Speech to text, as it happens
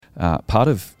part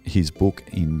of his book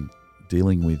in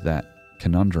dealing with that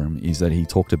conundrum is that he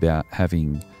talked about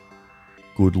having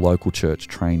good local church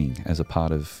training as a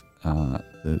part of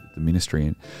the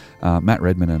ministry. And Matt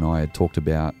Redman and I had talked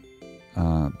about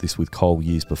this with Cole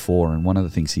years before, and one of the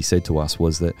things he said to us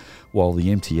was that while the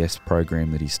MTS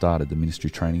program that he started, the ministry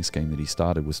training scheme that he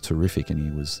started, was terrific and he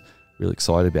was really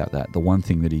excited about that, the one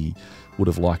thing that he would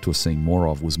have liked to have seen more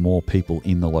of was more people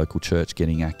in the local church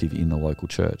getting active in the local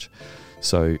church.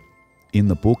 So in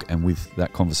the book, and with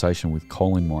that conversation with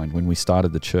Cole in mind, when we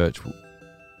started the church,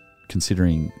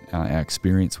 considering our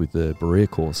experience with the Berea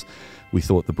course, we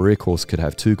thought the Berea course could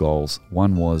have two goals.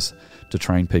 One was to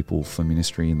train people for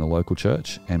ministry in the local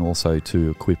church, and also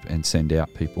to equip and send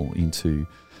out people into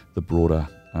the broader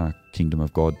kingdom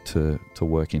of God to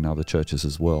work in other churches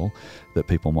as well, that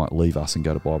people might leave us and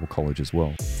go to Bible college as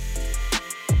well.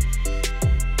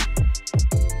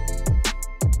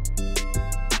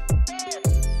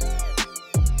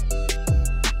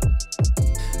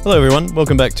 Hello everyone,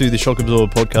 welcome back to the Shock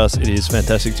Absorber podcast. It is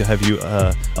fantastic to have you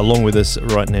along with us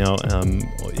right now,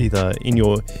 either in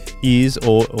your ears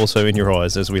or also in your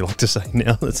eyes, as we like to say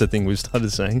now. That's the thing we've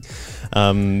started saying.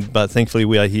 But thankfully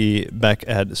we are here back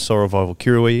at Soul Revival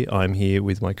Kirrawee. I'm here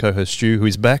with my co-host Stu, who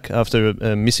is back after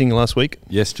missing last week.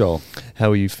 Yes, Joel. How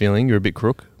are you feeling? You're a bit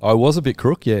crook. I was a bit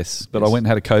crook, yes, but I went and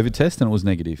had a COVID test and it was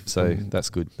negative, so that's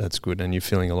good. That's good, and you're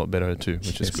feeling a lot better too,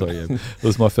 which is good. I am. It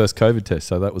was my first COVID test,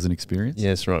 so that was an experience.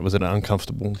 Yes, right. Was it an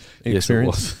uncomfortable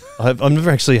experience? Yes, it was. I've never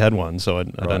actually had one, so I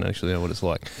don't actually know what it's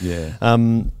like. Yeah.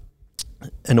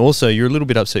 And also, you're a little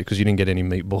bit upset because you didn't get any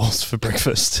meatballs for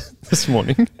breakfast this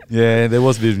morning. Yeah, there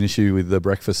was a bit of an issue with the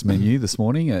breakfast menu this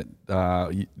morning. At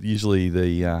usually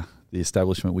the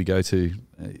establishment we go to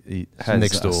it has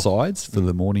next door sides for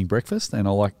the morning breakfast, and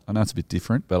I know it's a bit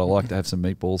different, but I like to have some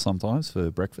meatballs sometimes for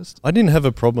breakfast. I didn't have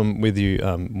a problem with you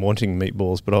wanting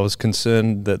meatballs, but I was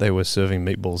concerned that they were serving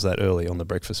meatballs that early on the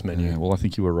breakfast menu. Yeah, well, I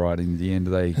think you were right. In the end,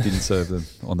 they didn't serve them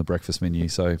on the breakfast menu,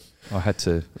 so I had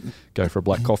to go for a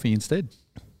black coffee instead.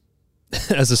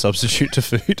 As a substitute to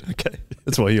food. Okay.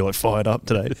 That's why you're like fired up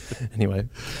today. Anyway.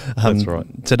 That's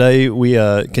right. Today we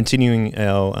are continuing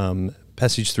our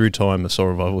passage through time of Soul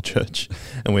Revival Church,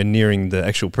 and we're nearing the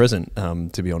actual present,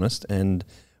 to be honest. And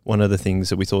one of the things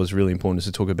that we thought was really important is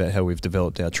to talk about how we've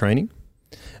developed our training,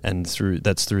 and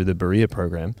that's through the Berea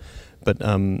program. But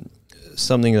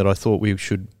something that I thought we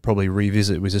should probably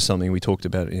revisit was just something we talked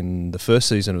about in the first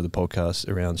season of the podcast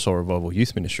around Soul Revival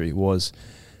Youth Ministry, was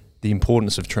the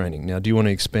importance of training. Now, do you want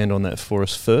to expand on that for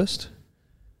us first?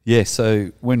 Yeah,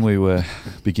 so when we were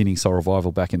beginning Soul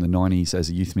Revival back in the 90s as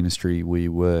a youth ministry, we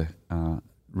were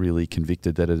really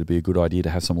convicted that it would be a good idea to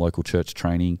have some local church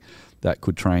training that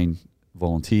could train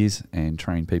volunteers and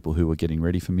train people who were getting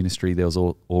ready for ministry. There was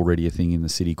already a thing in the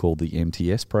city called the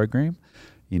MTS program.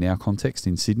 In our context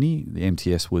in Sydney, the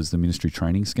MTS was the ministry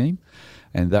training scheme,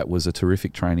 and that was a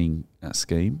terrific training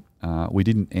scheme. We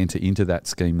didn't enter into that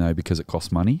scheme though because it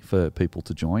cost money for people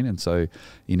to join, and so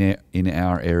in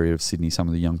our area of Sydney, some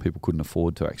of the young people couldn't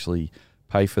afford to actually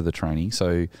pay for the training.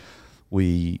 So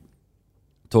we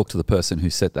talked to the person who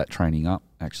set that training up,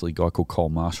 actually a guy called Cole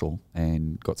Marshall,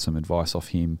 and got some advice off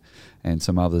him and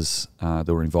some others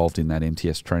that were involved in that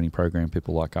MTS training program,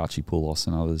 people like Archie Poulos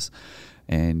and others,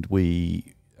 and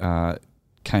we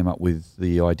came up with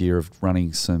the idea of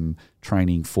running some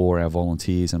training for our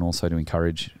volunteers and also to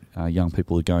encourage young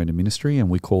people to go into ministry, and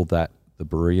we called that the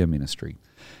Berea ministry.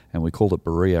 And we called it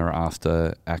Berea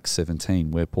after Acts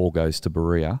 17, where Paul goes to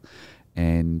Berea,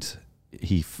 and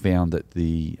he found that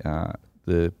the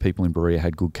people in Berea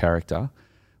had good character.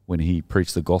 When he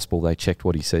preached the gospel, they checked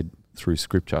what he said through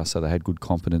Scripture, so they had good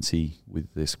competency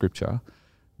with their Scripture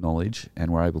knowledge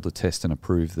and were able to test and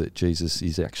approve that Jesus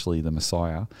is actually the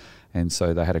Messiah. And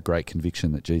so they had a great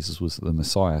conviction that Jesus was the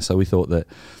Messiah. So we thought that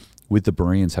with the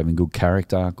Bereans having good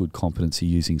character, good competency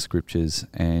using Scriptures,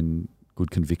 and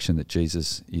good conviction that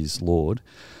Jesus is Lord,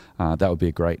 that would be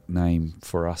a great name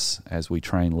for us as we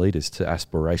train leaders to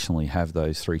aspirationally have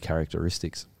those three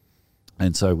characteristics.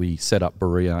 And so we set up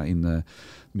Berea in the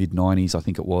mid-90s, I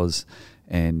think it was,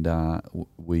 and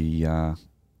we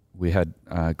had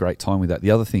a great time with that.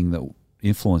 The other thing that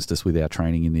influenced us with our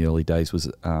training in the early days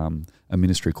was a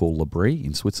ministry called L'Abri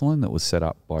in Switzerland that was set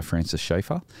up by Francis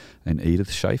Schaeffer and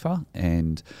Edith Schaeffer.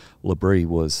 And L'Abri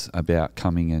was about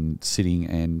coming and sitting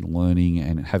and learning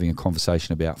and having a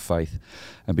conversation about faith.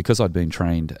 And because I'd been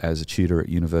trained as a tutor at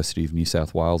University of New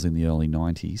South Wales in the early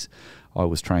 90s, I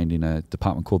was trained in a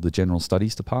department called the General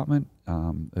Studies Department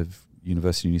of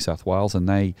University of New South Wales, and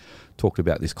they talked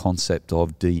about this concept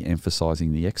of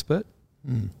de-emphasising the expert.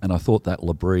 And I thought that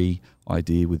L'Abri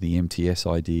idea with the MTS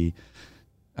idea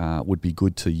would be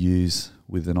good to use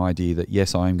with an idea that,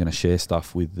 yes, I am going to share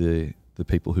stuff with the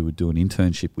people who would do an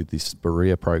internship with this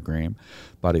Berea program,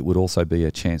 but it would also be a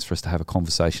chance for us to have a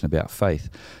conversation about faith.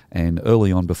 And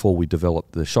early on, before we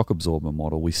developed the shock absorber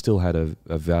model, we still had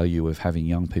a value of having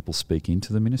young people speak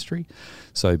into the ministry.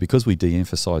 So because we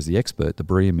de-emphasised the expert, the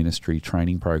Berea ministry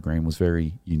training program was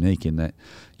very unique in that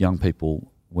young people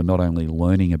were not only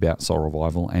learning about soul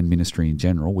revival and ministry in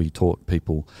general. We taught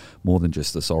people more than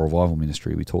just the soul revival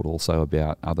ministry. We taught also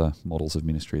about other models of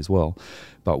ministry as well.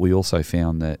 But we also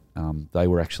found that they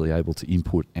were actually able to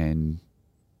input and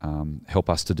help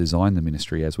us to design the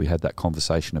ministry as we had that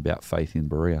conversation about faith in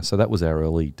Berea. So that was our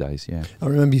early days, yeah. I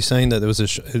remember you saying that there was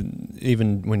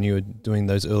even when you were doing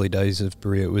those early days of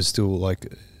Berea, it was still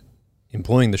like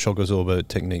employing the shock absorber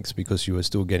techniques because you were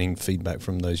still getting feedback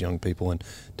from those young people and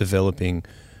developing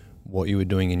what you were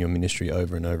doing in your ministry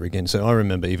over and over again. So I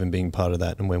remember even being part of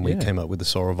that, and when we came up with the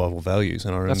soul revival values,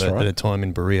 and I remember at a time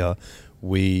in Berea,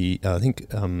 we I think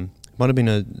might have been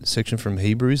a section from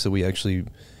Hebrews that we actually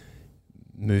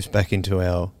moved back into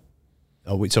our.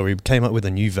 We came up with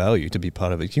a new value to be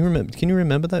part of it. Can you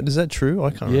remember that? Is that true? I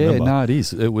can't remember. Yeah, no, it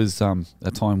is. It was a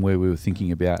time where we were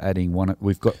thinking about adding one.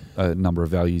 We've got a number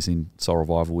of values in Soul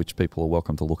Revival, which people are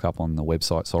welcome to look up on the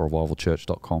website,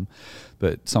 soulrevivalchurch.com.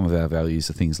 But some of our values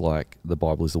are things like the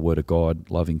Bible is the Word of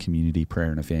God, loving community, prayer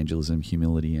and evangelism,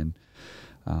 humility and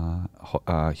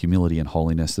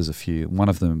holiness. There's a few. One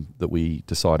of them that we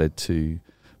decided to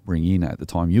bring in at the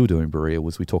time you were doing Berea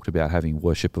was we talked about having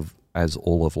worship as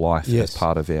all of life as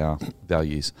part of our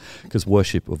values, because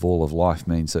worship of all of life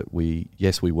means that we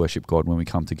worship God when we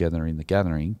come together in the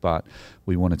gathering, but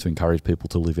we wanted to encourage people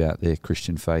to live out their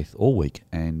Christian faith all week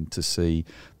and to see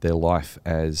their life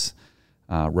as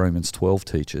Romans 12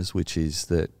 teaches, which is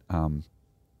that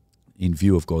in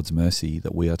view of God's mercy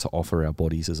that we are to offer our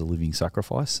bodies as a living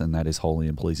sacrifice, and that is holy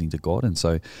and pleasing to God. And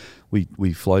so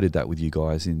we floated that with you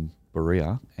guys in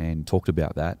Berea and talked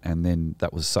about that, and then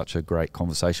that was such a great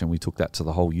conversation. We took that to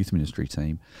the whole youth ministry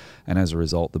team, and as a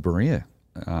result, the Berea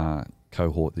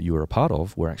cohort that you were a part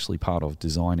of were actually part of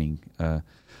designing a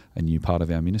new part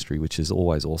of our ministry, which is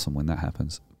always awesome when that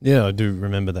happens. Yeah, I do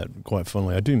remember that quite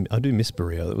fondly. I do miss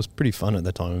Berea. It was pretty fun at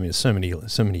the time. I mean, it's so many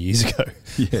years ago.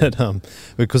 Yeah. That,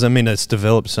 because I mean, it's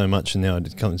developed so much, and now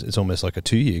it's almost like a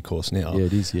 2-year course now. Yeah,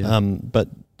 it is. Yeah. But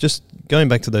just going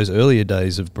back to those earlier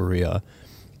days of Berea.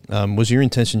 Was your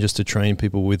intention just to train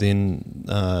people within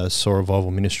Soul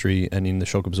Revival ministry and in the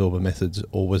shock absorber methods,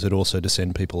 or was it also to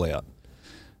send people out?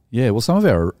 Yeah, well, some of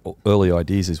our early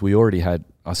ideas is we already had,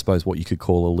 I suppose, what you could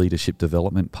call a leadership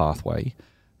development pathway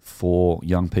for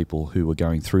young people who were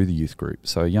going through the youth group.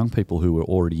 So young people who were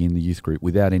already in the youth group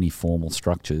without any formal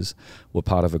structures were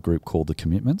part of a group called the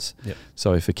Commitments. Yep.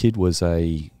 So if a kid was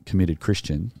a committed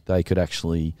Christian, they could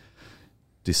actually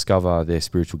discover their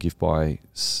spiritual gift by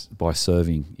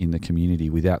serving in the community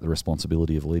without the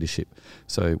responsibility of leadership.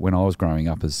 So when I was growing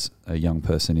up as a young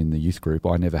person in the youth group,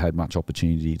 I never had much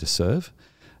opportunity to serve,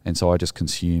 and so I just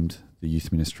consumed the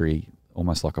youth ministry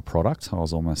almost like a product. I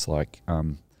was almost like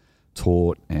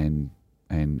taught and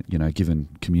given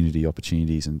community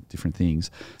opportunities and different things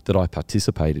that I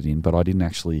participated in, but I didn't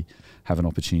actually have an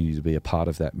opportunity to be a part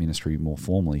of that ministry more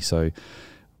formally. So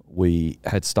we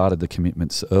had started the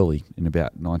Commitments early in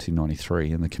about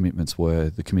 1993, and the Commitments were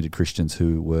the committed Christians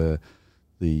who were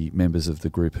the members of the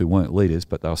group who weren't leaders,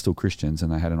 but they were still Christians,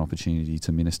 and they had an opportunity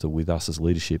to minister with us as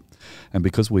leadership. And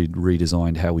because we'd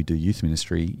redesigned how we do youth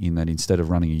ministry, in that instead of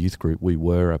running a youth group, we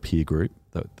were a peer group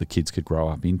that the kids could grow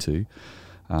up into.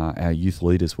 Our youth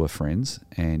leaders were friends,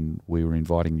 and we were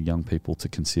inviting young people to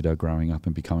consider growing up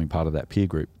and becoming part of that peer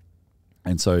group.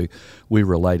 And so we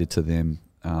related to them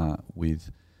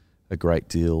with a great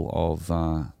deal of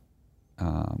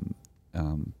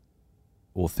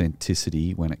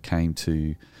authenticity when it came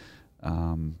to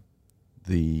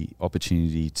the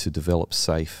opportunity to develop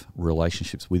safe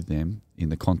relationships with them in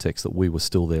the context that we were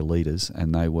still their leaders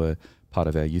and they were part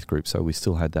of our youth group. So we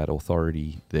still had that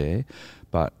authority there,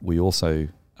 but we also,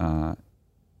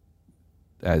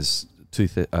 as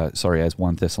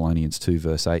 1 Thessalonians 2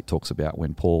 verse 8 talks about,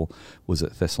 when Paul was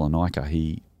at Thessalonica,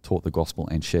 he taught the gospel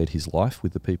and shared his life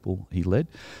with the people he led.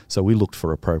 So we looked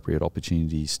for appropriate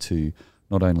opportunities to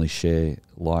not only share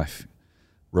life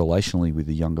relationally with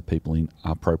the younger people in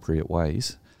appropriate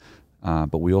ways,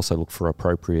 but we also looked for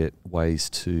appropriate ways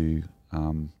to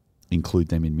include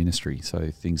them in ministry. So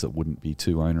things that wouldn't be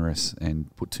too onerous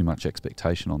and put too much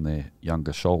expectation on their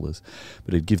younger shoulders,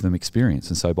 but it'd give them experience.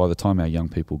 And so by the time our young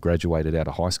people graduated out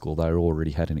of high school, they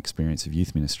already had an experience of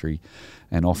youth ministry,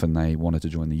 and often they wanted to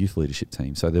join the youth leadership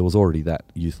team. So there was already that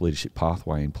youth leadership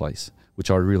pathway in place, which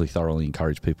I really thoroughly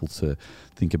encourage people to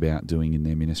think about doing in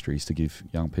their ministries to give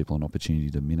young people an opportunity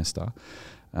to minister.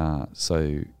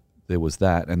 So there was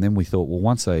that. And then we thought, well,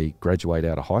 once they graduate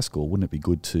out of high school, wouldn't it be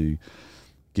good to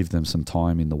give them some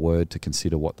time in the Word to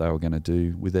consider what they were going to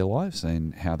do with their lives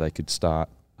and how they could start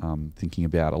thinking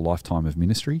about a lifetime of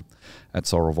ministry at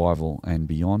Soul Revival and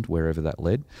beyond, wherever that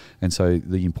led. And so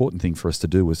the important thing for us to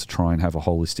do was to try and have a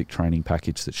holistic training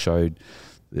package that showed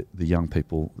the young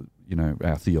people, you know,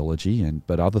 our theology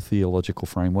but other theological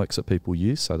frameworks that people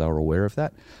use, so they were aware of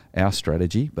that, our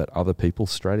strategy, but other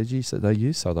people's strategies that they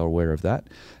use, so they're aware of that,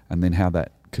 and then how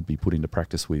that could be put into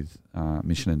practice with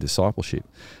mission and discipleship.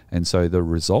 And so the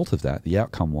result of that, the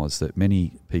outcome was that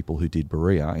many people who did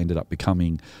Berea ended up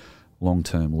becoming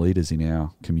long-term leaders in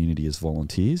our community as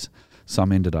volunteers.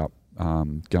 Some ended up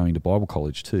going to Bible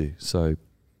college too. So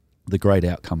the great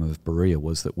outcome of Berea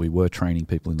was that we were training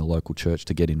people in the local church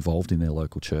to get involved in their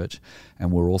local church,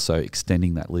 and we're also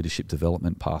extending that leadership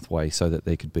development pathway so that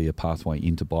there could be a pathway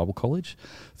into Bible college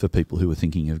for people who were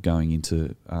thinking of going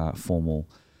into formal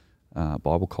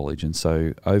Bible college. And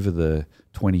so over the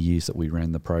 20 years that we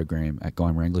ran the program at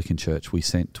Guymer Anglican Church, we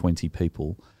sent 20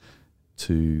 people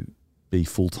to be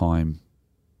full-time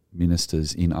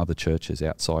ministers in other churches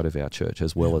outside of our church,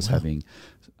 as well as having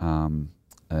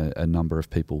a number of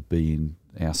people be in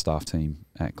our staff team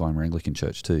at Guymer Anglican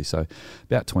Church too. So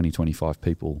about 20-25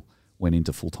 people went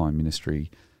into full-time ministry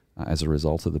as a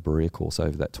result of the Berea course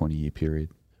over that 20-year period.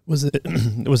 Was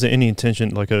there any intention,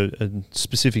 like a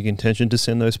specific intention to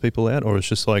send those people out, or it's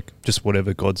just like just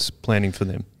whatever God's planning for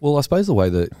them? Well, I suppose the way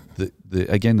that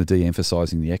again the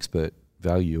de-emphasising the expert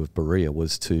value of Berea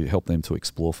was to help them to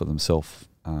explore for themselves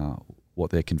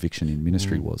what their conviction in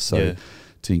ministry was. So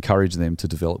to encourage them to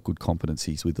develop good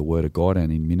competencies with the Word of God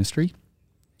and in ministry,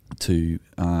 to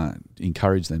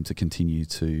encourage them to continue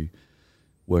to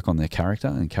work on their character,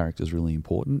 and character is really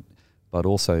important, but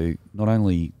also not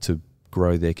only to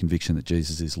grow their conviction that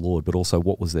Jesus is Lord, but also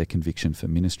what was their conviction for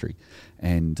ministry.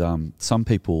 And some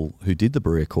people who did the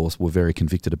Berea course were very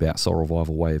convicted about Soul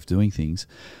Revival way of doing things,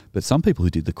 but some people who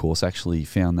did the course actually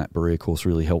found that Berea course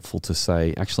really helpful to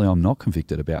say, actually, I'm not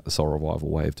convicted about the Soul Revival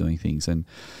way of doing things. And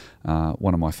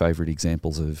one of my favourite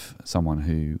examples of someone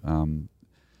who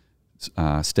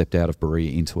stepped out of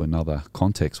Berea into another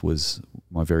context was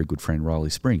my very good friend Riley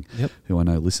Spring, who I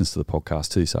know listens to the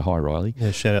podcast too. So hi, Riley.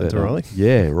 Yeah, shout out to Riley.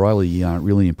 Riley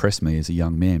really impressed me as a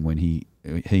young man when he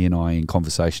and I, in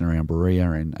conversation around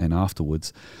Berea and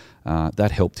afterwards,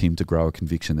 that helped him to grow a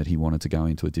conviction that he wanted to go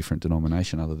into a different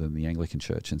denomination other than the Anglican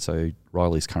Church. And so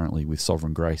Riley's currently with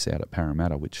Sovereign Grace out at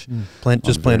Parramatta, which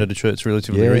planted a church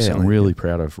relatively recently. I'm really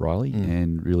proud of Riley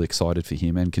and really excited for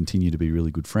him, and continue to be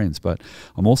really good friends. But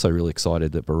I'm also really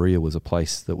excited that Berea was a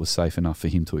place that was safe enough for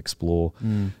him to explore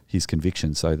his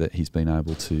conviction, so that he's been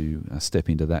able to step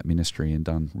into that ministry and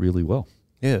done really well.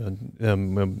 Yeah,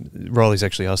 Riley's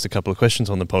actually asked a couple of questions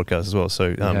on the podcast as well,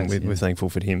 so we're thankful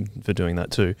for him for doing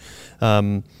that too.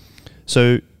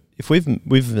 So if we've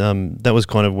that was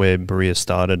kind of where Berea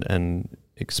started and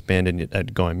expanded it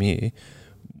at Guymer.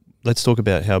 Let's talk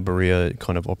about how Berea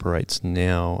kind of operates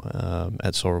now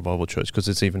at Soul Revival Church, because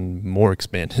it's even more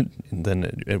expanded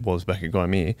than it was back at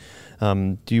Guymer.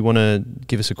 Do you want to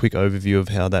give us a quick overview of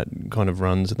how that kind of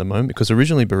runs at the moment? Because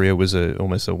originally Berea was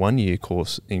almost a 1-year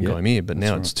course in Guymer, but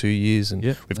now it's 2 years, and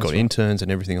we've got interns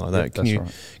and everything like that.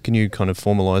 Can you kind of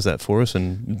formalise that for us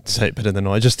and say it better than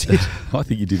I just did? I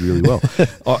think you did really well.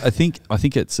 I think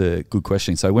it's a good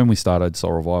question. So when we started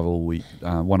Soul Revival, we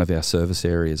one of our service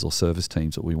areas or service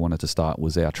teams that we wanted to start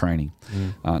was our training.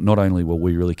 Not only were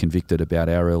we really convicted about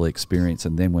our early experience,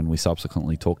 and then when we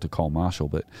subsequently talked to Cole Marshall,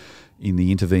 but in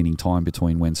the intervening time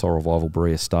between when Soul Revival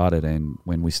Berea started and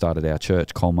when we started our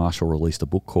church, Cole Marshall released a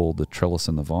book called The Trellis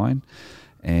and the Vine,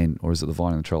 or is it The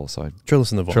Vine and the Trellis?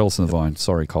 Trellis and the Vine. Trellis and the Vine.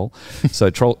 Sorry, Cole. So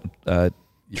Trellis and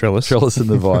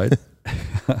the Vine.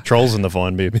 Trolls and the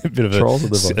Vine be a bit of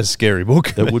a scary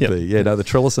book. It would be. Yeah, no, The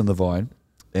Trellis and the Vine.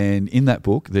 And in that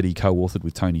book that he co-authored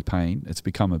with Tony Payne, it's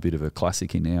become a bit of a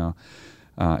classic in our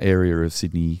area of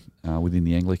Sydney within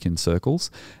the Anglican circles.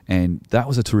 And that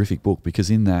was a terrific book, because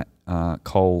in that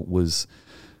Cole was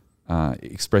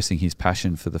expressing his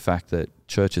passion for the fact that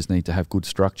churches need to have good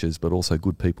structures but also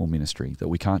good people ministry, that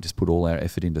we can't just put all our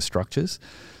effort into structures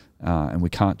and we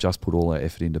can't just put all our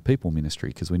effort into people ministry,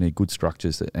 because we need good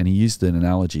structures. And he used an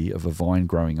analogy of a vine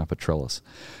growing up a trellis.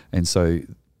 And so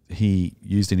he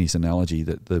used in his analogy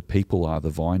that the people are the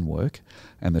vine work,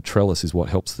 and the trellis is what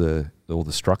helps the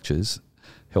structures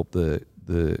help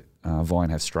the vine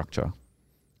have structure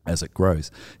as it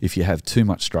grows. If you have too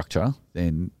much structure,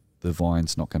 then the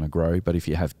vine's not going to grow. But if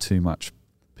you have too much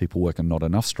people work and not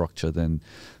enough structure, then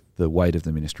the weight of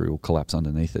the ministry will collapse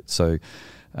underneath it. So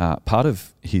part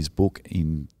of his book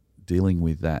in dealing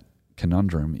with that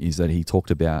conundrum is that he talked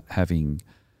about having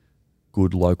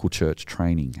good local church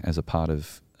training as a part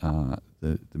of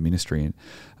the ministry.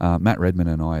 And Matt Redman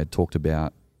and I had talked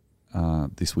about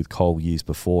this with Cole years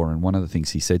before, and one of the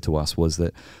things he said to us was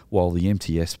that while the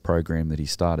MTS program that he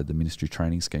started, the ministry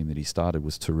training scheme that he started,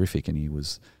 was terrific and he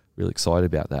was really excited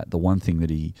about that, the one thing that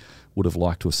he would have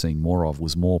liked to have seen more of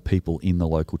was more people in the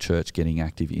local church getting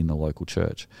active in the local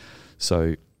church.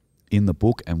 So in the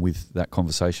book, and with that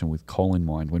conversation with Cole in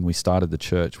mind, when we started the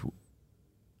church,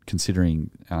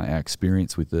 considering our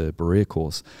experience with the Berea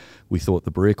course, we thought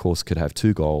the Berea course could have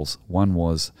two goals. One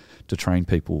was to train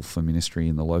people for ministry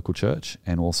in the local church,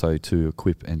 and also to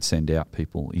equip and send out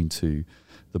people into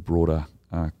the broader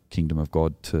kingdom of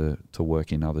God to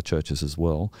work in other churches as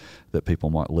well, that people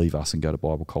might leave us and go to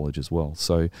Bible college as well.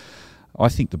 So I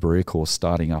think the Berea course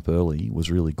starting up early was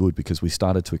really good, because we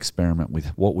started to experiment with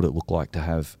what would it look like to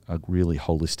have a really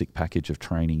holistic package of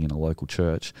training in a local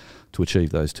church to achieve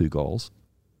those two goals.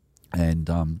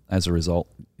 And as a result,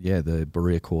 the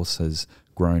Berea course has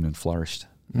grown and flourished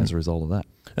as a result of that.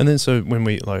 And then so when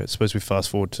we, I suppose we fast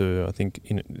forward to, I think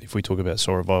if we talk about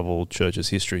Soul Revival Church's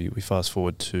history, we fast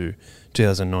forward to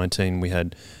 2019, we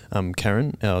had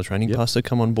Karen, our training pastor,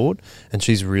 come on board, and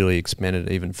she's really expanded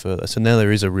it even further. So now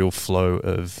there is a real flow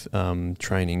of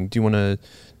training. Do you want to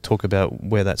talk about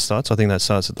where that starts? I think that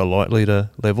starts at the light leader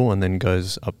level and then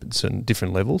goes up to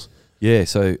different levels. Yeah,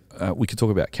 so we could talk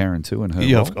about Karen too and her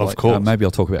role. Of course. Maybe I'll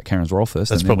talk about Karen's role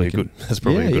first. That's probably good. That's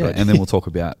probably a good idea. And then we'll talk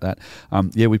about that.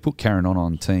 We put Karen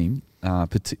on team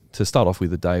to start off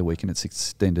with a day a week, and it's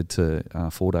extended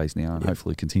to 4 days now, and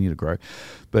hopefully continue to grow.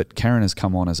 But Karen has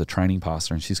come on as a training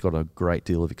pastor, and she's got a great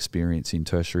deal of experience in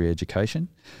tertiary education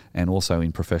and also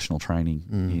in professional training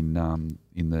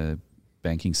in the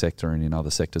banking sector and in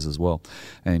other sectors as well.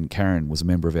 And Karen was a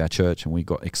member of our church, and we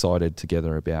got excited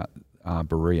together about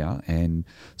Berea, and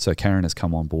so Karen has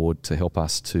come on board to help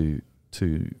us to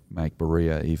make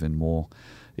Berea even more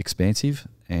expansive,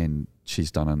 and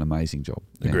she's done an amazing job.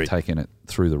 Agreed. And taken it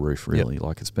through the roof, really.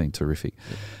 Like, it's been terrific.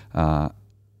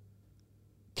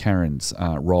 Karen's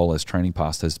role as training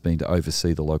pastor has been to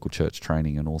oversee the local church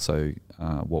training and also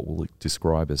what we'll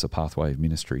describe as a pathway of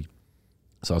ministry.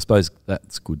 So I suppose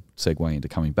that's a good segue into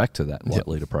coming back to that Light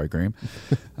Leader program,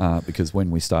 because when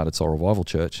we started Soul Revival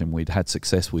Church and we'd had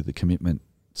success with the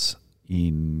commitments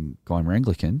in Guymer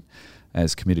Anglican,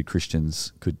 as committed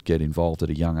Christians could get involved at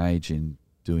a young age in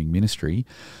doing ministry,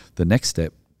 the next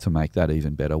step to make that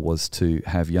even better was to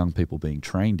have young people being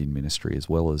trained in ministry as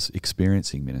well as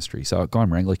experiencing ministry. So at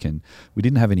Guymer Anglican, we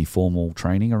didn't have any formal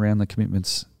training around the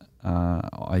commitments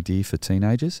idea for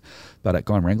teenagers, but at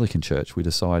Guymer Anglican Church we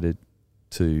decided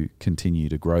to continue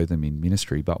to grow them in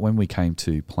ministry. But when we came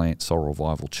to plant Soul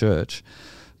Revival Church,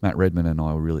 Matt Redman and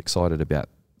I were really excited about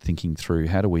thinking through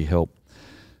how do we help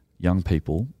young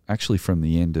people, actually from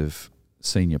the end of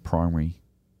senior primary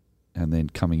and then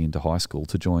coming into high school,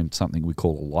 to join something we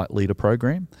call a Light Leader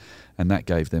program, and that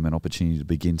gave them an opportunity to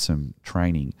begin some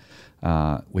training.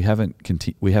 We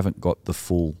haven't got the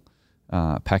full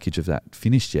package of that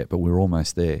finished yet, but we're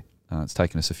almost there. It's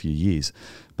taken us a few years,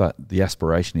 but the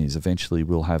aspiration is eventually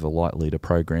we'll have a Light Leader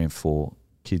program for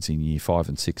kids in year 5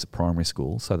 and 6 at primary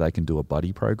school, so they can do a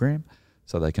buddy program,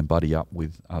 so they can buddy up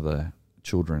with other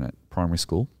children at primary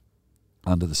school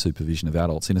under the supervision of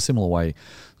adults, in a similar way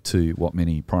to what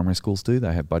many primary schools do.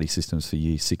 They have buddy systems for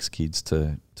year 6 kids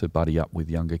to buddy up with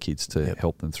younger kids to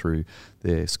help them through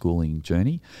their schooling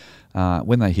journey.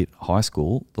 When they hit high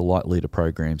school, the Light Leader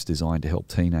program's designed to help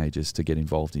teenagers to get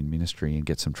involved in ministry and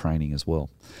get some training as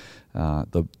well.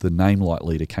 The name Light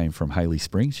Leader came from Hayley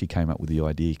Spring. She came up with the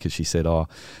idea because she said, I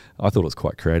thought it was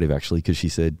quite creative actually, because she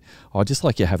said, just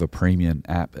like you have a premium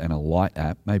app and a light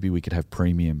app, maybe we could have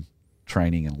premium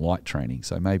training and light training.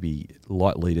 So maybe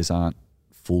light leaders aren't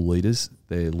full leaders.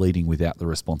 They're leading without the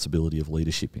responsibility of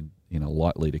leadership in a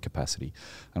light leader capacity.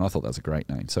 And I thought that was a great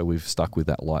name. So we've stuck with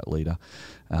that Light Leader.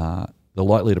 The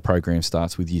Light Leader program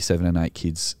starts with year 7 and 8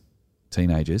 kids,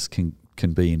 teenagers, can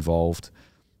be involved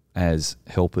as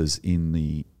helpers in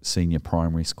the senior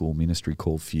primary school ministry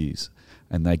called Fuse.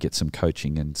 And they get some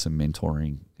coaching and some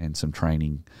mentoring and some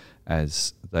training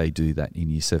as they do that in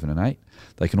year 7 and 8.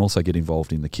 They can also get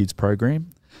involved in the kids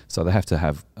program, So they have to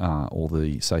have all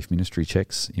the safe ministry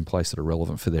checks in place that are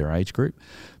relevant for their age group.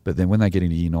 But then when they get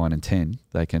into year 9 and 10,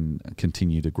 they can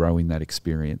continue to grow in that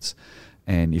experience.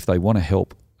 And if they want to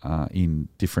help in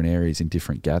different areas, in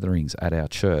different gatherings at our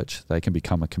church, they can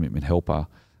become a commitment helper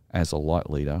as a light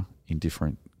leader in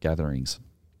different gatherings.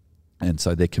 And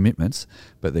so they're commitments,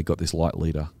 but they've got this light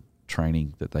leader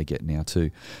training that they get now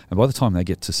too. And by the time they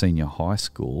get to senior high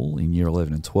school in year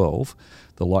 11 and 12,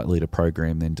 the light leader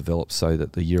program then develops so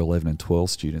that the year 11 and 12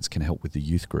 students can help with the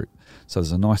youth group. So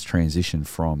there's a nice transition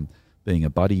from being a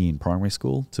buddy in primary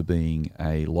school to being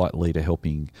a light leader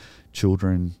helping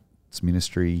children's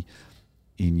ministry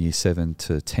in year 7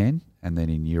 to 10, and then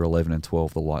in year 11 and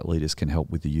 12 the light leaders can help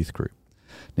with the youth group.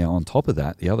 Now on top of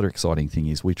that, the other exciting thing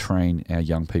is we train our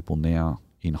young people now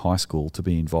in high school to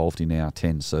be involved in our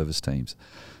 10 service teams.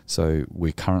 So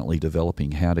we're currently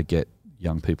developing how to get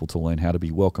young people to learn how to be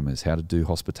welcomers, how to do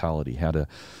hospitality, how to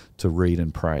read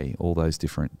and pray, all those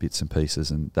different bits and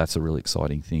pieces, and that's a really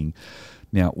exciting thing.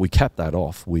 Now we cap that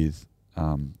off with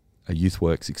a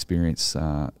YouthWorks experience.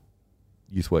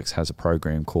 YouthWorks has a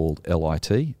program called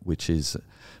LIT, which is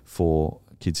for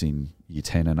kids in year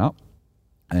 10 and up,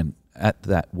 and at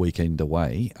that weekend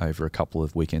away, over a couple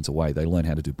of weekends away, they learn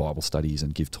how to do Bible studies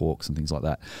and give talks and things like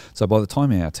that. So by the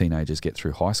time our teenagers get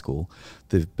through high school,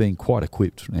 they've been quite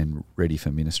equipped and ready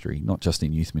for ministry, not just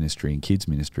in youth ministry and kids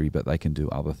ministry, but they can do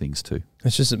other things too.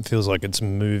 It feels like it's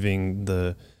moving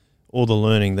all the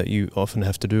learning that you often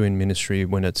have to do in ministry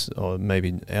when it's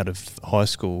maybe out of high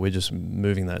school. We're just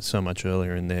moving that so much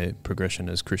earlier in their progression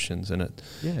as Christians, and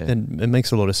it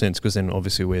makes a lot of sense, because then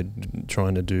obviously we're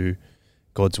trying to do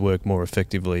God's work more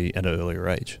effectively at an earlier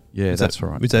age. Yeah, that's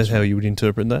right. Is that how you would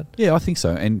interpret that? Yeah, I think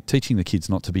so. And teaching the kids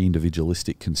not to be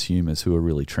individualistic consumers who are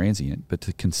really transient, but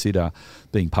to consider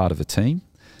being part of a team,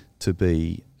 to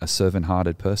be a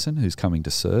servant-hearted person who's coming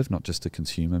to serve, not just to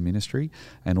consume a ministry,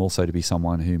 and also to be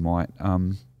someone who might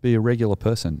be a regular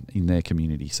person in their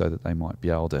community, so that they might be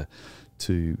able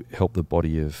to help the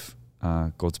body of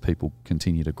God's people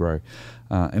continue to grow.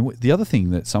 And the other thing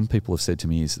that some people have said to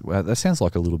me is, well, that sounds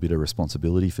like a little bit of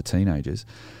responsibility for teenagers,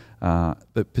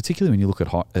 but particularly when you look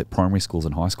at primary schools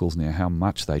and high schools now, how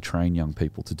much they train young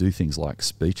people to do things like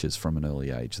speeches from an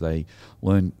early age. They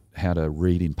learn how to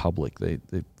read in public.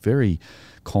 They're very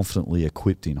confidently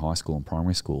equipped in high school and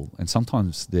primary school, and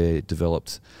sometimes they're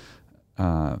developed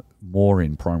more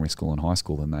in primary school and high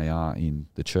school than they are in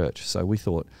the church. So we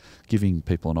thought giving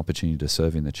people an opportunity to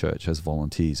serve in the church as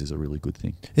volunteers is a really good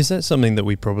thing. Is that something that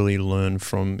we probably learn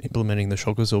from implementing the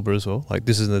Schockazilber as well? Like,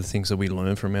 this is the things that we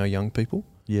learn from our young people?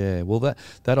 Yeah, well,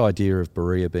 that idea of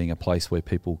Berea being a place where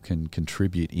people can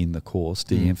contribute in the course,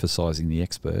 de-emphasising the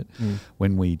expert,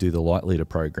 when we do the Light Leader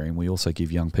program, we also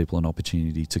give young people an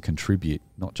opportunity to contribute,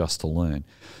 not just to learn.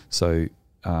 So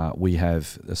we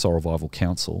have a Soul Revival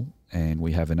Council, and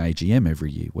we have an AGM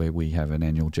every year where we have an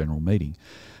annual general meeting.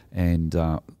 And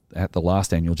at the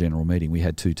last annual general meeting, we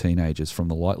had 2 teenagers from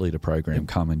the Light Leader program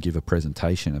come and give a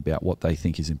presentation about what they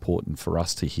think is important for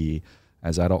us to hear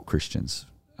as adult Christians,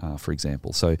 for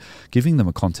example. So giving them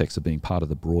a context of being part of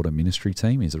the broader ministry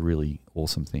team is a really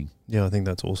awesome thing. Yeah, I think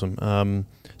that's awesome.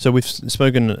 So we've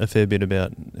spoken a fair bit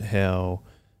about how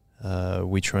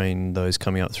we train those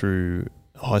coming up through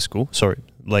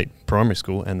late primary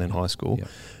school and then high school. Yep.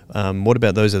 What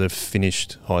about those that have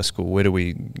finished high school? Where do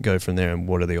we go from there, and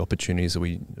what are the opportunities that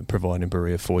we provide in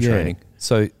Berea for training?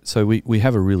 So we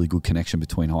have a really good connection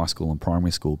between high school and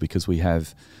primary school, because we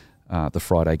have the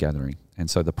Friday gathering. And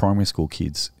so the primary school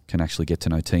kids can actually get to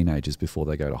know teenagers before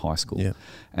they go to high school. Yeah.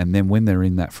 And then when they're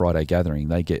in that Friday gathering,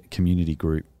 they get community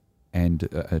group and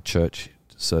a church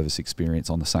service experience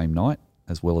on the same night,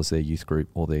 as well as their youth group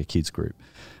or their kids group.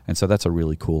 And so that's a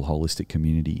really cool holistic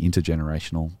community,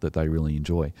 intergenerational, that they really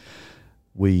enjoy.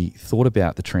 We thought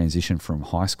about the transition from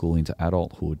high school into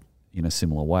adulthood in a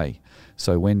similar way.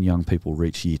 So when young people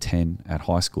reach year 10 at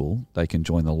high school, they can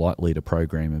join the Light Leader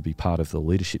program and be part of the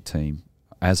leadership team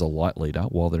as a light leader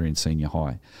while they're in senior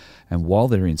high. And while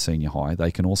they're in senior high,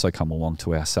 they can also come along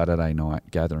to our Saturday night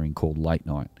gathering called Late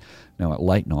Night. Now, at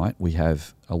Late Night, we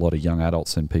have a lot of young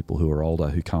adults and people who are older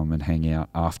who come and hang out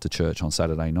after church on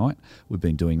Saturday night. We've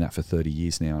been doing that for 30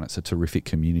 years now, and it's a terrific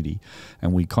community.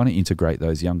 And we kind of integrate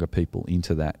those younger people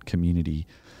into that community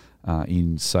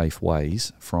in safe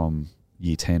ways from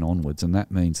year 10 onwards, and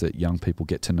that means that young people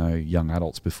get to know young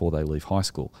adults before they leave high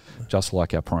school, just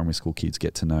like our primary school kids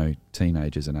get to know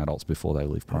teenagers and adults before they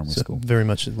leave primary school. Very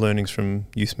much learnings from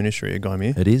youth ministry at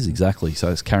Gaimea. It is, exactly.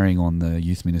 So it's carrying on the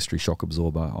youth ministry shock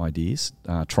absorber ideas,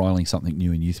 trialling something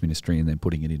new in youth ministry and then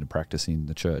putting it into practice in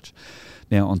the church.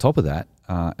 Now, on top of that,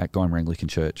 at Gymea Anglican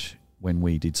Church, when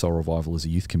we did Soul Revival as a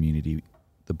youth community,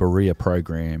 the Berea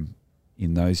program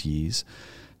in those years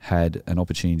had an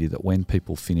opportunity that when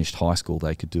people finished high school,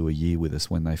 they could do a year with us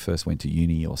when they first went to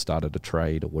uni or started a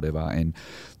trade or whatever. And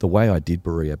the way I did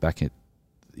Berea back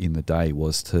in the day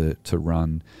was to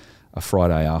run a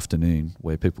Friday afternoon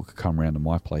where people could come around to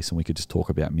my place and we could just talk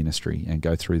about ministry and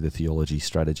go through the theology,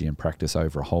 strategy and practice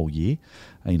over a whole year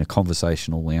in a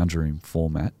conversational lounge room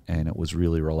format. And it was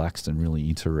really relaxed and really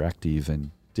interactive,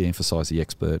 and de-emphasise the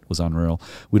expert was unreal.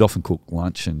 We'd often cook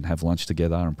lunch and have lunch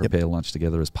together and prepare lunch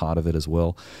together as part of it as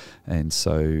well. And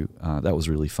so that was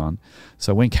really fun.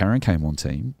 So when Karen came on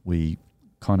team, we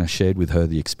kind of shared with her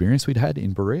the experience we'd had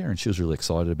in Berea, and she was really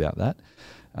excited about that.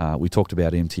 We talked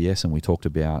about MTS and we talked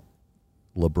about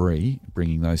L'Abri,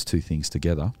 bringing those two things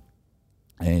together,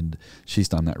 and she's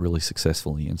done that really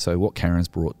successfully. And so what Karen's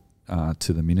brought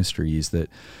to the ministry is that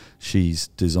she's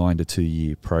designed a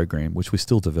 2-year program, which we're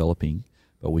still developing,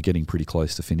 but we're getting pretty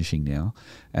close to finishing now.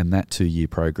 And that 2-year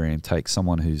program takes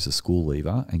someone who's a school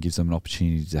leaver and gives them an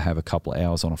opportunity to have a couple of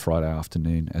hours on a Friday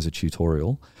afternoon as a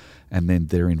tutorial, and then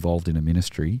they're involved in a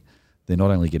ministry. They're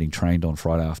not only getting trained on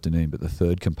Friday afternoon, but the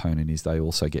third component is they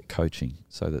also get coaching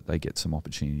so that they get some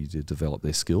opportunity to develop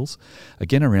their skills.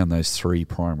 Again, around those 3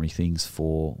 primary things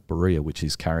for Berea, which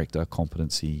is character,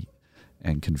 competency,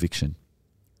 and conviction.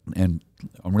 And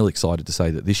I'm really excited to say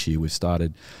that this year we've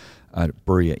started a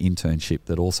Berea internship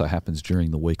that also happens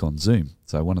during the week on Zoom.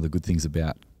 So one of the good things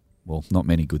about, well, not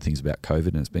many good things about COVID,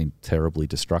 and it's been terribly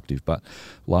destructive, but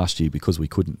last year, because we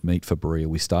couldn't meet for Berea,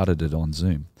 we started it on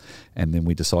Zoom, and then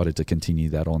we decided to continue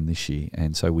that on this year.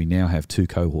 And so we now have 2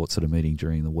 cohorts that are meeting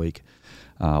during the week,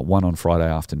 one on Friday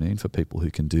afternoon for people who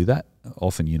can do that,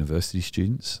 often university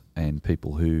students and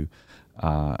people who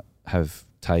have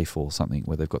TAFE or something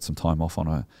where they've got some time off on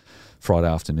a Friday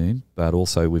afternoon, but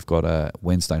also we've got a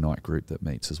Wednesday night group that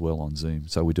meets as well on Zoom.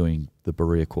 So we're doing the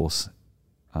Berea course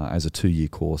as a 2-year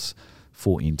course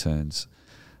for interns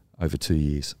over 2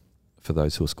 years for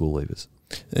those who are school leavers.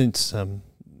 It's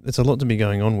a lot to be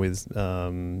going on with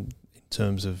in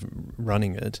terms of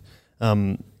running it.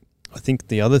 I think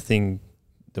the other thing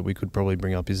that we could probably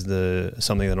bring up is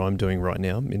something that I'm doing right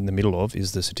now in the middle of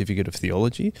is the Certificate of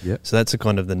Theology. Yep. So that's a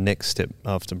kind of the next step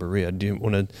after Berea. Do you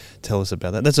want to tell us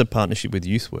about that? That's a partnership with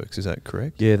YouthWorks, is that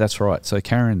correct? Yeah, that's right. So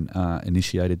Karen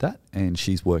initiated that, and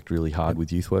she's worked really hard with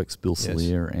YouthWorks, Bill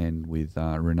Salier, and with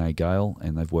Renee Gale,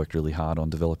 and they've worked really hard on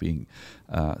developing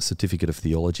a Certificate of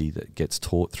Theology that gets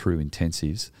taught through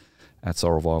intensives at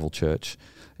Soul Revival Church.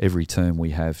 Every term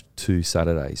we have 2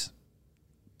 Saturdays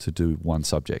to do one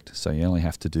subject. So you only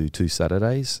have to do 2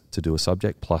 Saturdays to do a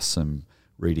subject, plus some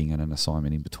reading and an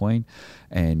assignment in between.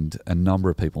 And a number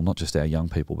of people, not just our young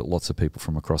people, but lots of people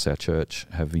from across our church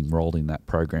have enrolled in that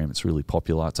program. It's really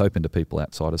popular. It's open to people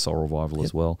outside of Soul Revival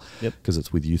as well, because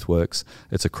it's with YouthWorks.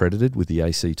 It's accredited with the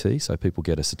ACT, so people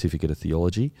get a Certificate of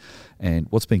Theology. And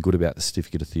what's been good about the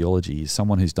Certificate of Theology is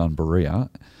someone who's done Berea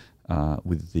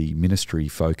with the ministry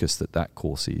focus that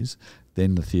course is,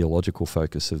 then the theological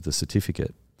focus of the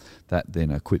certificate, that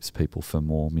then equips people for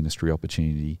more ministry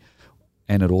opportunity,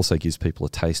 and it also gives people a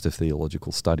taste of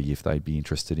theological study if they'd be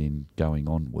interested in going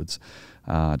onwards.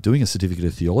 Doing a Certificate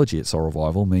of Theology at Soul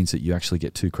Revival means that you actually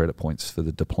get 2 credit points for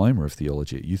the Diploma of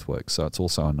Theology at YouthWorks, so it's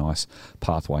also a nice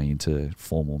pathway into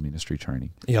formal ministry training.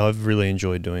 Yeah, I've really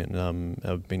enjoyed doing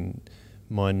it.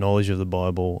 My knowledge of the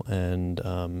Bible and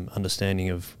understanding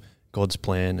of God's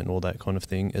plan and all that kind of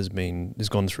thing has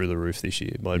gone through the roof this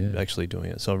year by actually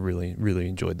doing it. So I've really, really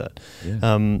enjoyed that.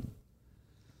 Yeah.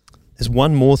 There's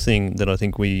one more thing that I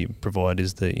think we provide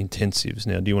is the intensives.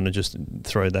 Now, do you want to just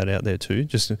throw that out there too,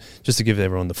 just to give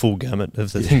everyone the full gamut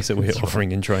of the things that we're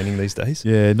offering in training these days?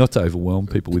 Yeah, not to overwhelm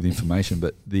people with information,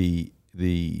 but the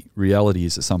reality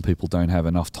is that some people don't have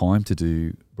enough time to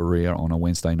do Berea on a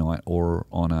Wednesday night or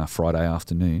on a Friday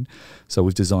afternoon. So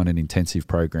we've designed an intensive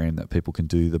program that people can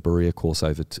do the Berea course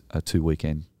over a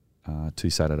 2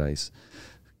 Saturdays,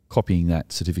 copying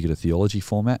that Certificate of Theology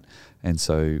format. And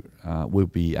so we'll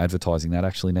be advertising that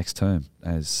actually next term,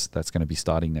 as that's going to be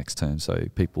starting next term. So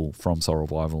people from Soul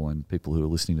Revival and people who are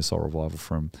listening to Soul Revival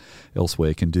from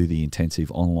elsewhere can do the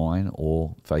intensive online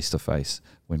or face-to-face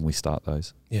when we start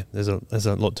those. Yeah, there's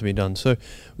a lot to be done. So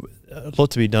a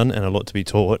lot to be done and a lot to be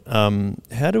taught.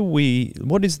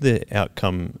 What is the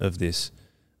outcome of this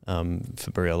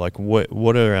for Berea? Like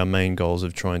what are our main goals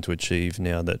of trying to achieve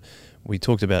now that we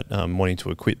talked about wanting to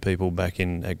equip people back at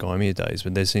Gymea days,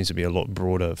 but there seems to be a lot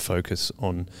broader focus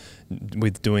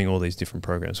with doing all these different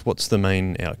programs. What's the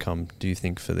main outcome, do you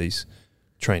think, for these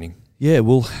training? Yeah,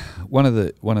 well, one of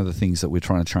the things that we're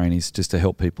trying to train is just to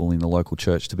help people in the local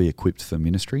church to be equipped for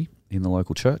ministry. in the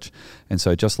local church. And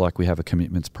so just like we have a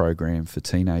commitments program for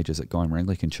teenagers at Guymer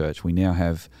Anglican Church, we now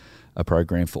have a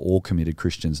program for all committed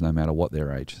Christians no matter what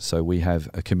their age. So we have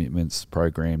a commitments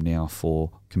program now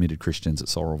for committed Christians at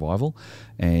Soul Revival,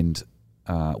 and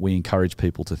we encourage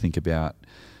people to think about,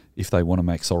 if they want to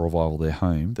make Soul Revival their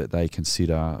home, that they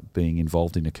consider being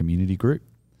involved in a community group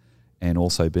and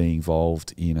also being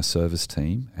involved in a service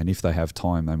team. And if they have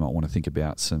time, they might want to think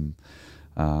about some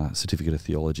certificate of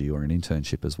theology or an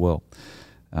internship as well.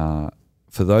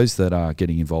 For those that are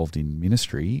getting involved in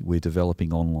ministry, we're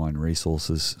developing online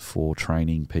resources for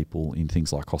training people in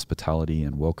things like hospitality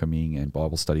and welcoming and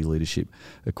Bible study leadership,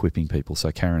 equipping people.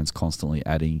 So Karen's constantly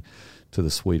adding to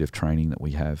the suite of training that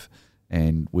we have.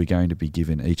 And we're going to be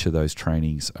given each of those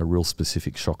trainings a real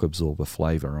specific shock absorber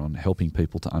flavour on helping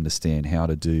people to understand how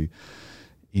to do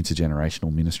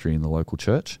intergenerational ministry in the local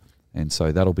church. And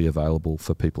so that'll be available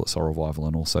for people at Soul Revival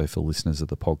and also for listeners of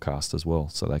the podcast as well,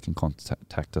 so they can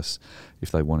contact us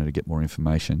if they wanted to get more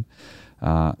information.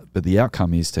 But the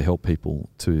outcome is to help people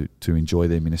to enjoy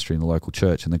their ministry in the local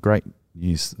church. And the great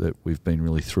news that we've been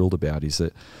really thrilled about is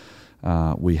that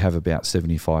we have about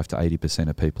 75 to 80%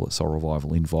 of people at Soul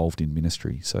Revival involved in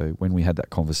ministry. So when we had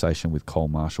that conversation with Cole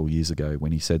Marshall years ago,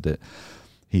 when he said that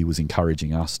he was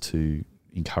encouraging us to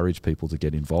encourage people to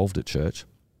get involved at church,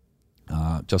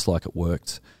 just like it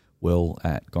worked well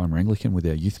at Guymer Anglican with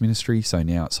our youth ministry, so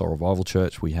now at Soul Revival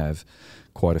Church we have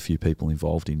quite a few people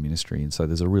involved in ministry. And so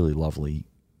there's a really lovely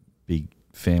big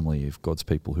family of God's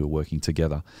people who are working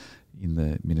together in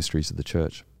the ministries of the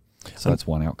church. So that's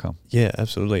one outcome. Yeah,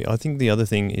 absolutely. I think the other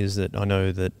thing is that I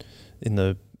know that in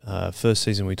the first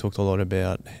season we talked a lot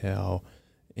about how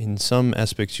in some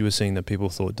aspects you were seeing that people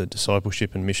thought that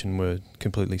discipleship and mission were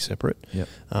completely separate. Yep.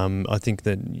 I think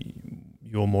that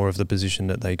you're more of the position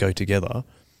that they go together.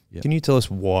 Yep. Can you tell us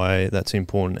why that's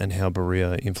important and how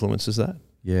Berea influences that?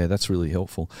 Yeah, that's really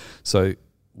helpful. So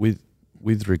with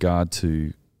regard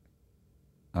to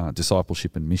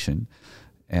discipleship and mission,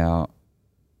 our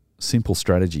simple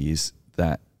strategy is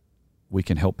that we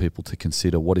can help people to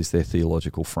consider what is their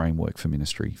theological framework for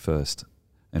ministry first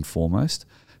and foremost.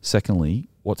 Secondly,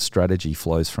 what strategy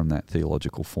flows from that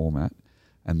theological format?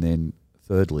 And then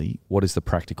thirdly, what does the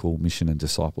practical mission and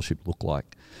discipleship look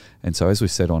like? And so as we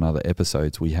said on other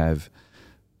episodes, we have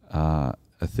a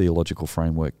theological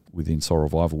framework within Soul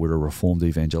Revival. We're a Reformed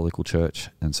evangelical church,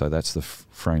 and so that's the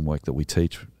framework that we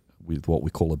teach with what we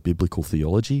call a biblical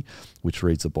theology, which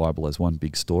reads the Bible as one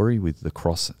big story with the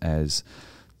cross as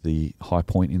the high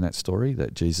point in that story,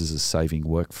 that Jesus' saving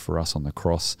work for us on the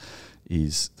cross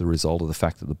is the result of the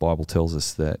fact that the Bible tells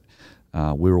us that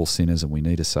we're all sinners and we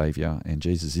need a saviour, and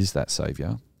Jesus is that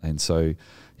saviour. And so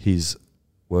his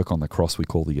work on the cross, we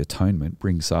call the atonement,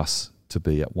 brings us to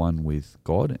be at one with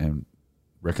God and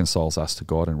reconciles us to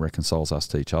God and reconciles us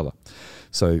to each other.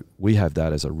 So we have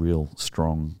that as a real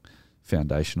strong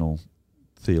foundational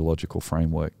theological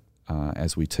framework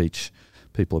as we teach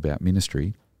people about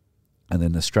ministry. And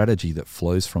then the strategy that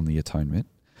flows from the atonement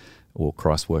or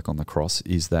Christ's work on the cross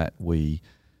is that we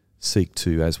seek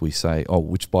to, as we say,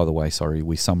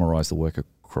 we summarize the work of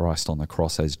Christ on the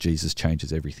cross as Jesus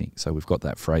changes everything. So we've got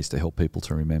that phrase to help people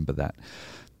to remember that.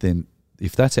 Then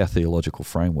if that's our theological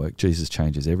framework, Jesus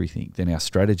changes everything, then our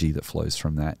strategy that flows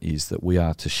from that is that we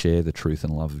are to share the truth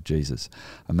and love of Jesus.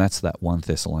 And that's that 1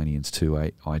 Thessalonians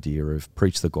 2:8 idea of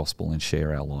preach the gospel and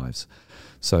share our lives.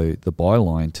 So the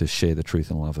byline to share the truth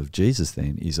and love of Jesus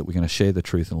then is that we're going to share the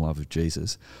truth and love of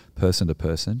Jesus person to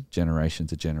person, generation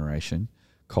to generation,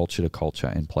 culture to culture,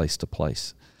 and place to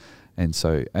place. And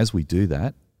so as we do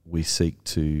that, we seek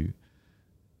to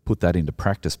put that into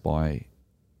practice by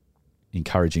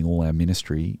encouraging all our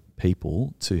ministry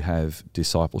people to have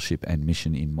discipleship and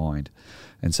mission in mind.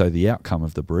 And so the outcome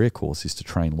of the Berea course is to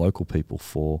train local people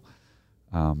for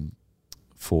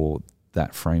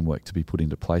that framework to be put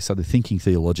into place. So they're thinking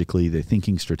theologically, they're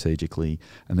thinking strategically,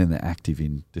 and then they're active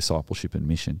in discipleship and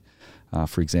mission.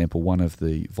 For example, one of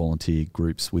the volunteer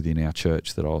groups within our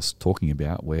church that I was talking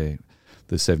about, where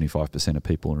the 75% of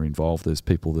people are involved, there's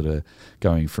people that are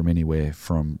going from anywhere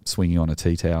from swinging on a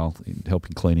tea towel,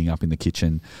 helping cleaning up in the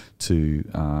kitchen, to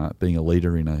being a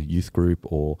leader in a youth group,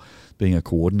 or being a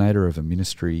coordinator of a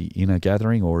ministry in a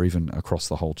gathering, or even across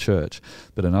the whole church.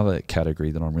 But another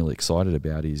category that I'm really excited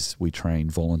about is we train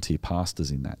volunteer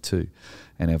pastors in that too.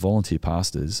 And our volunteer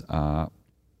pastors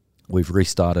we've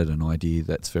restarted an idea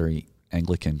that's very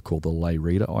Anglican called the lay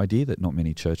reader idea that not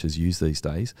many churches use these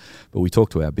days. But we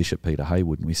talked to our Bishop Peter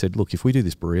Haywood and we said, look, if we do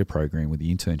this Berea program with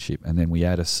the internship and then we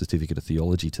add a certificate of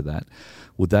theology to that,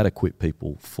 would that equip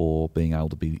people for being able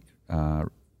to be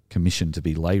commissioned to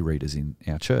be lay readers in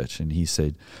our church. And he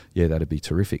said, yeah, that'd be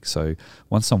terrific. So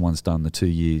once someone's done the 2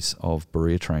 years of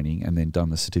Berea training and then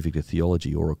done the certificate of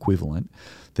theology or equivalent,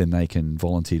 then they can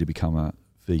volunteer to become a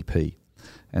VP.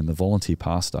 And the volunteer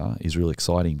pastor is really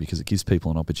exciting because it gives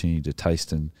people an opportunity to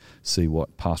taste and see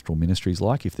what pastoral ministry is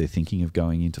like if they're thinking of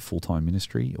going into full-time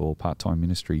ministry or part-time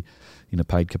ministry in a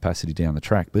paid capacity down the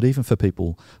track. But even for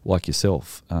people like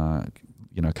yourself,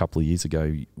 a couple of years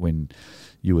ago when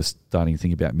you were starting to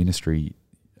think about ministry,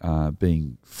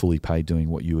 being fully paid doing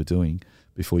what you were doing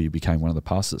before you became one of the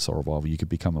pastors at Soul Revival, you could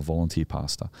become a volunteer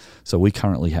pastor. So we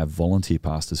currently have volunteer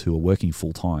pastors who are working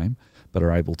full-time but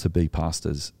are able to be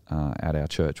pastors at our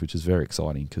church, which is very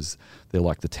exciting because they're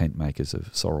like the tent makers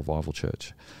of Soul Revival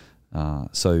Church.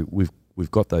 So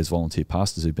we've got those volunteer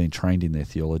pastors who've been trained in their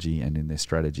theology and in their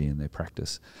strategy and their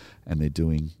practice, and they're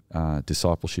doing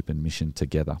discipleship and mission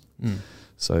together.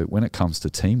 So when it comes to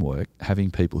teamwork,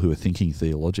 having people who are thinking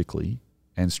theologically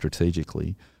and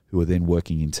strategically, who are then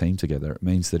working in team together, it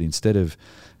means that instead of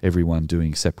everyone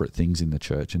doing separate things in the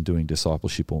church and doing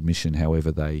discipleship or mission however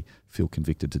they feel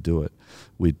convicted to do it,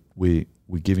 we're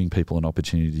giving people an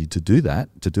opportunity to do that,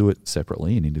 to do it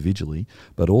separately and individually,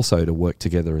 but also to work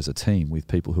together as a team with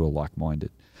people who are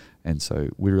like-minded. And so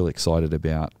we're really excited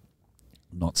about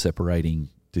not separating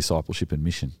discipleship and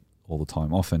mission all the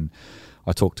time. Often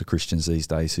I talk to Christians these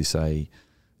days who say,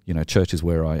 church is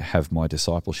where I have my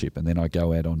discipleship and then I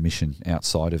go out on mission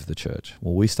outside of the church.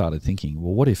 Well, we started thinking,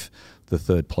 what if the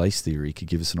third place theory could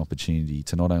give us an opportunity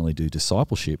to not only do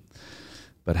discipleship,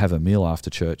 but have a meal after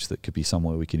church that could be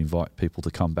somewhere we can invite people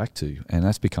to come back to. And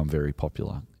that's become very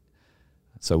popular.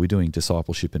 So we're doing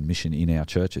discipleship and mission in our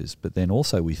churches. But then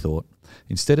also we thought,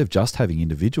 instead of just having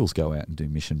individuals go out and do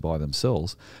mission by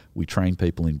themselves, we train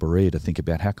people in Berea to think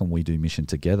about how can we do mission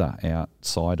together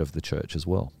outside of the church as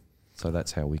well. So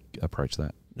that's how we approach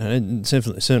that. And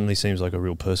it certainly seems like a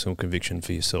real personal conviction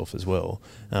for yourself as well.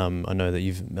 I know that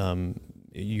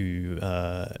you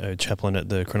are a chaplain at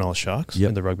the Cronulla Sharks,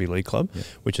 yep. the rugby league club, yep.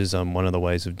 which is one of the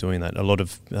ways of doing that. A lot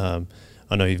of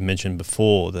I know you've mentioned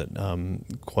before that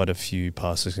quite a few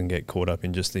pastors can get caught up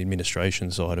in just the administration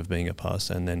side of being a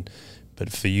pastor,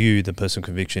 but for you, the personal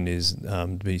conviction is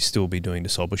still be doing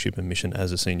discipleship and mission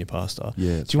as a senior pastor.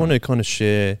 Yeah, do you want to kind of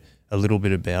share a little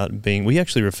bit about we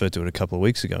actually referred to it a couple of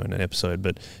weeks ago in an episode,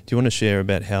 but do you want to share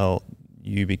about how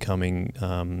you becoming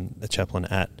a chaplain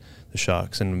at the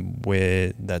Sharks and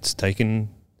where that's taken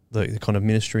the kind of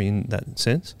ministry in that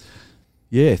sense?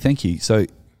 Yeah, thank you. So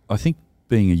I think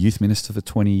being a youth minister for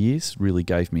 20 years really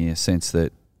gave me a sense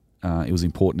that it was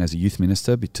important as a youth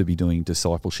minister to be doing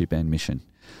discipleship and mission.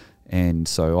 And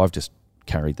so I've just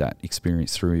carried that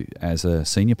experience through as a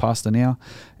senior pastor now,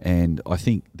 and I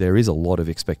think there is a lot of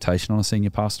expectation on a senior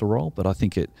pastor role, but I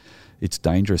think it's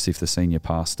dangerous if the senior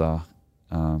pastor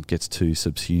gets too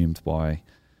subsumed by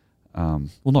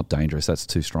not dangerous, that's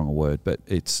too strong a word, but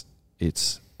it's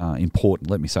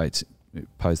important. Let me say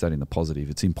pose that in the positive.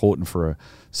 It's important for a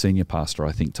senior pastor,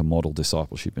 I think, to model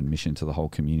discipleship and mission to the whole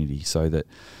community, so that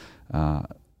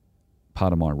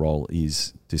part of my role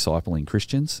is discipling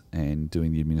Christians and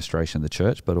doing the administration of the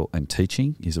church, and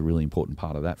teaching is a really important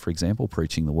part of that. For example,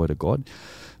 preaching the Word of God,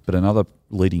 but another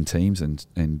leading teams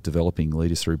and developing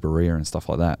leaders through Berea and stuff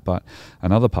like that. But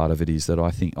another part of it is that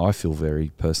I feel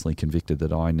very personally convicted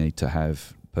that I need to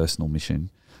have personal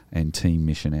mission and team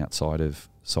mission outside of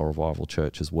Soul Revival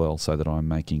Church as well, so that I'm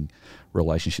making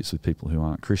relationships with people who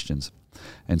aren't Christians.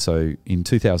 And so in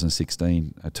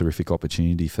 2016, a terrific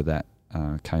opportunity for that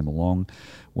came along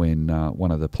when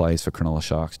one of the players for Cronulla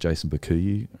Sharks, Jason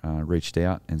Bakuyu, reached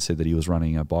out and said that he was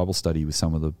running a Bible study with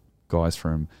some of the guys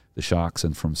from the Sharks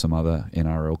and from some other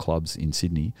NRL clubs in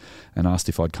Sydney, and asked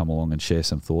if I'd come along and share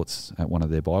some thoughts at one of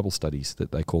their Bible studies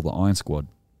that they call the Iron Squad.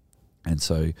 And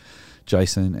so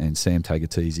Jason and Sam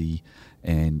Tagatese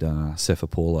and Sepha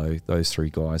Paulo, those three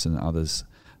guys, and others,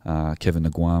 Kevin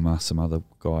Nguama, some other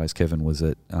guys, Kevin was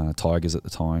at Tigers at the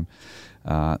time,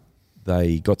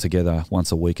 they got together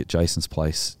once a week at Jason's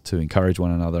place to encourage one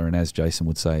another, and as Jason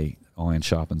would say, iron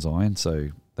sharpens iron, so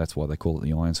that's why they call it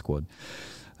the Iron Squad.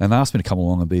 And they asked me to come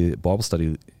along and be a Bible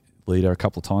study leader a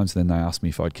couple of times. Then they asked me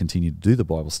if I'd continue to do the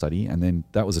Bible study, and then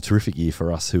that was a terrific year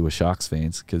for us who were Sharks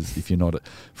fans, because if you're not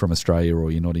from Australia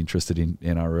or you're not interested in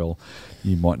NRL,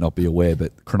 you might not be aware,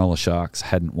 but Cronulla Sharks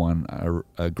hadn't won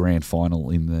a grand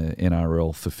final in the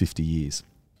NRL for 50 years.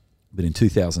 But in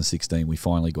 2016, we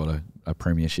finally got a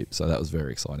premiership, so that was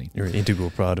very exciting. You're an integral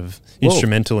part of,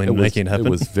 instrumental in making it happen. It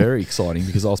was very exciting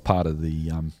because I was part of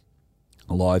the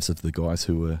lives of the guys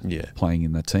who were playing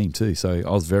in that team too. So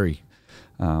I was very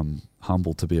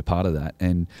humbled to be a part of that.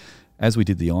 And as we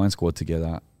did the Iron Squad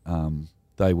together,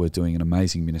 they were doing an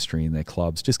amazing ministry in their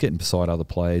clubs, just getting beside other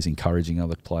players, encouraging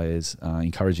other players,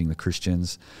 encouraging the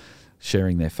Christians,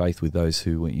 sharing their faith with those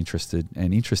who were interested.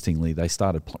 And interestingly, they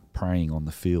started praying on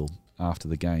the field after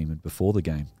the game and before the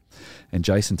game. And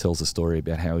Jason tells a story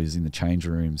about how he was in the change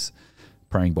rooms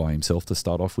praying by himself to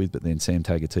start off with, but then Sam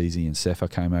Tagatese and Sefa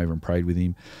came over and prayed with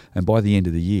him. And by the end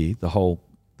of the year, the whole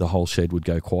shed would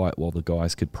go quiet while the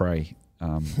guys could pray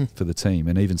for the team.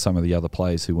 And even some of the other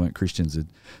players who weren't Christians would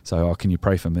say, "Oh, can you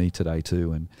pray for me today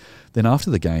too?" And then after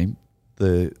the game,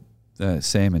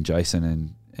 Sam and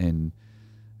Jason and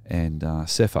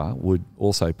Sefa would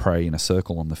also pray in a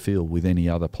circle on the field with any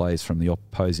other players from the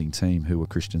opposing team who were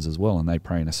Christians as well, and they'd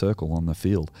pray in a circle on the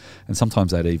field. And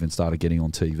sometimes they'd even started getting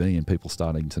on TV and people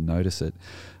starting to notice it.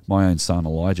 My own son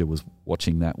Elijah was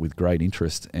watching that with great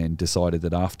interest and decided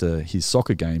that after his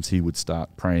soccer games he would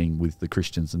start praying with the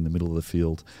Christians in the middle of the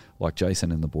field like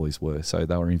Jason and the boys were. So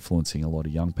they were influencing a lot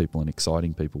of young people and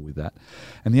exciting people with that.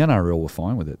 And the NRL were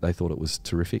fine with it. They thought it was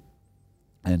terrific,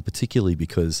 and particularly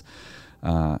because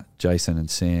Jason and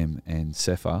Sam and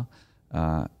Sefa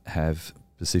have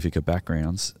Pacifica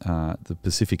backgrounds. The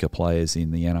Pacifica players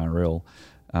in the NRL,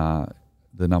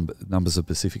 the numbers of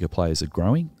Pacifica players are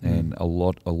growing, and a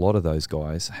lot of those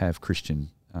guys have Christian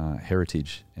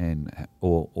heritage and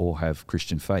or have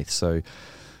Christian faith. So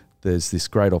there's this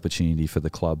great opportunity for the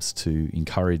clubs to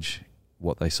encourage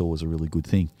what they saw was a really good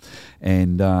thing.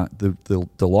 And the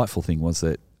delightful thing was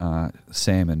that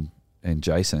Sam and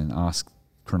Jason asked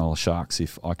Cronulla Sharks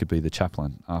if I could be the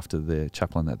chaplain after the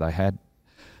chaplain that they had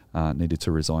needed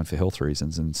to resign for health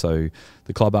reasons. And so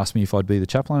the club asked me if I'd be the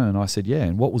chaplain, and I said yeah.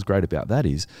 And what was great about that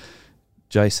is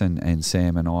Jason and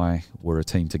Sam and I were a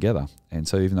team together. And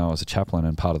so even though I was a chaplain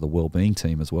and part of the wellbeing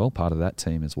team as well, part of that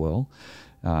team as well,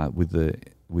 with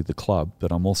the club,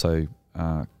 but I'm also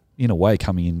in a way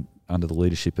coming in under the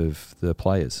leadership of the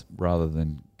players rather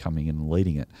than coming in and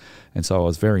leading it. And so I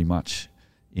was very much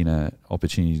in an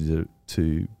opportunity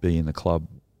to be in the club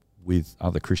with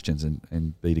other Christians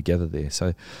and be together there.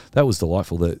 So that was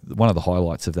delightful. One of the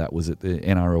highlights of that was at the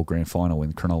NRL Grand Final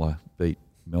when Cronulla beat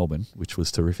Melbourne, which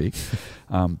was terrific.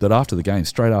 But after the game,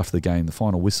 straight after the game, the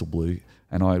final whistle blew,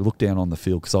 and I looked down on the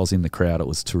field because I was in the crowd. It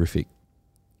was terrific.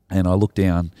 And I looked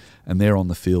down, and there on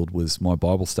the field was my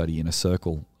Bible study in a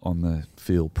circle on the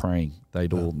field praying.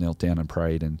 They'd all knelt down and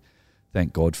prayed and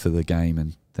thanked God for the game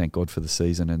and thank God for the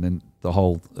season. And then the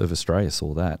whole of Australia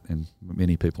saw that, and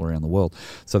many people around the world.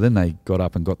 So then they got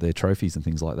up and got their trophies and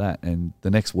things like that. And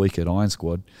the next week at Iron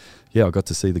Squad, I got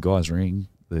to see the guys ring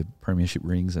the premiership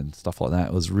rings and stuff like that.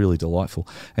 It was really delightful.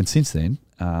 And since then,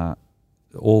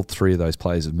 all three of those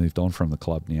players have moved on from the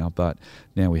club now, but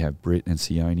now we have Britt and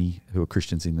Sione, who are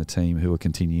Christians in the team, who are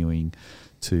continuing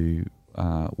to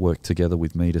work together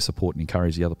with me to support and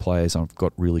encourage the other players. I've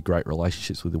got really great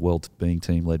relationships with the wellbeing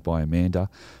team led by Amanda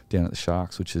down at the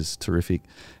Sharks, which is terrific.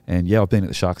 And I've been at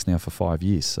the Sharks now for 5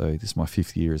 years, so this is my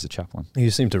 5th year as a chaplain. You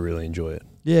seem to really enjoy it.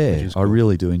 Yeah, cool. I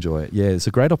really do enjoy it. Yeah, it's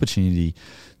a great opportunity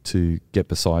to get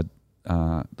beside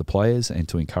the players and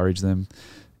to encourage them.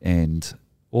 And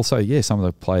also, some of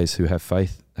the players who have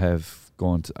faith have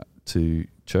gone to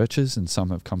churches, and some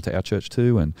have come to our church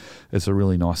too, and it's a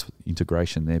really nice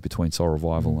integration there between Soul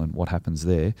Revival and what happens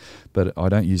there. But I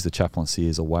don't use the chaplaincy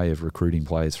as a way of recruiting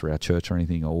players for our church or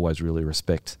anything. I always really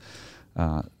respect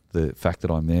the fact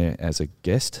that I'm there as a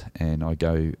guest, and I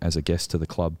go as a guest to the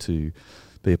club to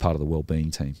be a part of the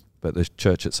wellbeing team. But the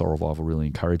church at Soul Revival really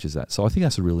encourages that. So I think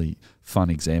that's a really fun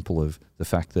example of the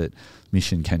fact that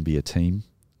mission can be a team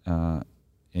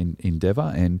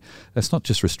endeavour, and that's not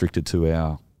just restricted to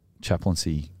our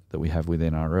chaplaincy that we have with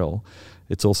NRL.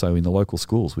 It's also in the local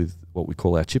schools with what we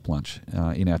call our chip lunch.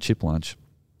 In our chip lunch,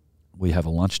 we have a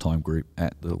lunchtime group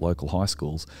at the local high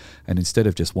schools, and instead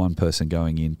of just one person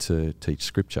going in to teach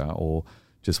scripture or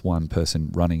just one person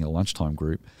running a lunchtime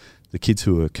group, the kids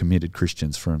who are committed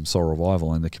Christians from Soul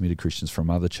Revival and the committed Christians from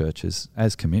other churches,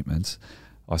 as commitments,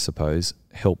 I suppose,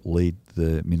 help lead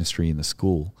the ministry in the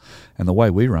school. And the way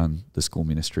we run the school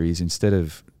ministry is, instead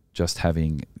of just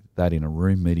having that in a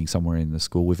room meeting somewhere in the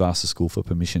school, we've asked the school for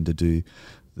permission to do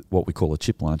what we call a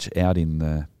chip lunch out in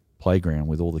the playground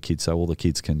with all the kids, so all the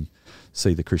kids can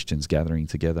see the Christians gathering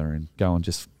together and go and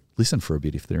just listen for a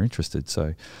bit if they're interested.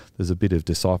 So there's a bit of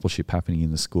discipleship happening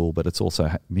in the school, but it's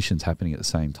also missions happening at the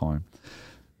same time.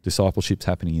 Discipleship's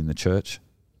happening in the church,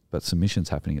 but some missions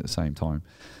happening at the same time.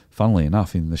 Funnily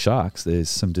enough, in the Sharks, there's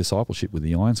some discipleship with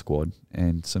the Iron Squad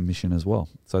and some mission as well.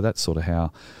 So that's sort of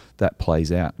how that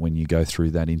plays out when you go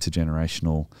through that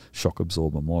intergenerational shock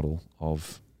absorber model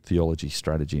of theology,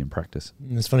 strategy and practice.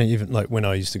 It's funny, even like when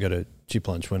I used to go to chip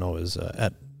lunch when I was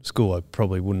at school, I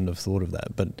probably wouldn't have thought of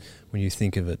that. But when you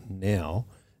think of it now,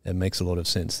 it makes a lot of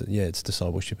sense that, it's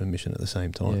discipleship and mission at the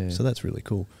same time. Yeah. So that's really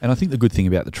cool. And I think the good thing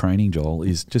about the training, Joel,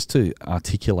 is just to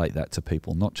articulate that to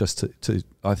people, not just to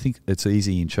I think it's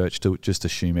easy in church to just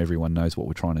assume everyone knows what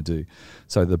we're trying to do.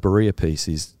 So the Berea piece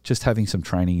is just having some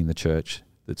training in the church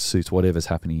that suits whatever's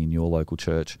happening in your local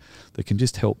church that can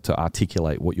just help to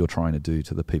articulate what you're trying to do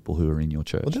to the people who are in your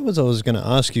church. Well, that was what I was going to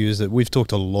ask you, is that we've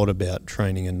talked a lot about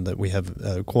training and that we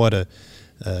have quite a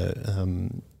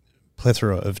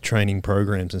plethora of training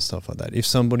programs and stuff like that. If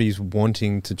somebody's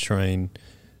wanting to train,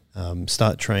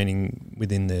 start training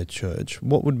within their church,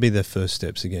 what would be their first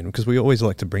steps again? Because we always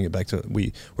like to bring it back to,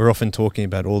 we're often talking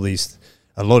about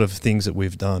a lot of things that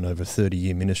we've done over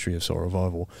 30-year ministry of Soul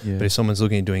Revival. Yeah. But if someone's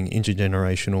looking at doing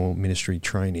intergenerational ministry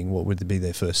training, what would be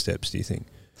their first steps, do you think?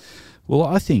 Well,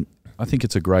 I think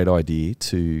it's a great idea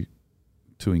to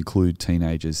include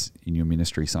teenagers in your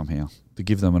ministry somehow, to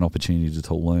give them an opportunity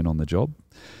to learn on the job.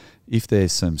 If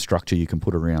there's some structure you can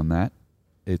put around that,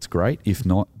 it's great. If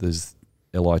not, there's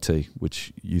LIT,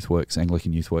 which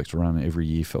Anglican Youthworks run every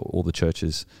year for all the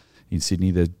churches in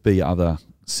Sydney. There'd be other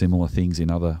similar things in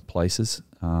other places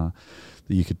that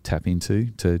you could tap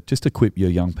into to just equip your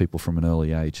young people from an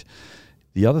early age.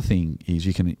 The other thing is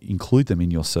you can include them in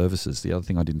your services. The other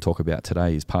thing I didn't talk about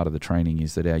today is part of the training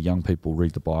is that our young people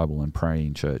read the Bible and pray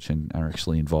in church and are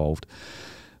actually involved.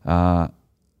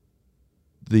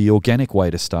 The organic way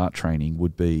to start training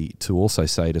would be to also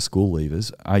say to school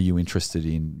leavers, are you interested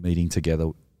in meeting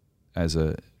together as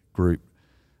a group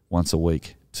once a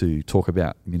week to talk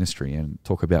about ministry and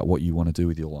talk about what you want to do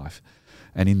with your life?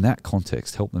 And in that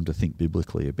context, help them to think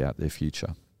biblically about their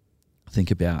future.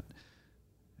 Think about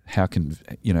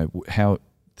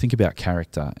think about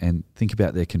character and think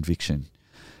about their conviction,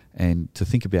 and to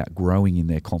think about growing in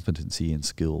their competency and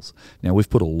skills. Now, we've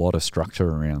put a lot of structure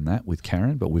around that with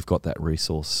Karen, but we've got that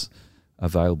resource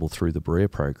available through the Berea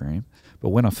program. But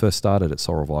when I first started at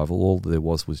Soul Revival, all there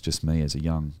was just me as a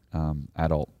young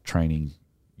adult training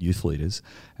youth leaders,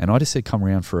 and I just said, come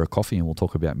around for a coffee and we'll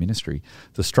talk about ministry.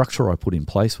 The structure I put in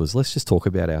place was, let's just talk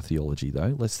about our theology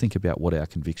though. Let's think about what our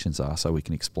convictions are so we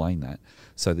can explain that,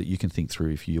 so that you can think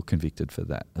through if you're convicted for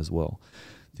that as well.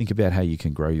 Think about how you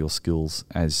can grow your skills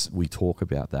as we talk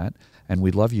about that, and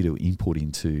we'd love you to input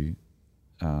into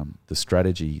the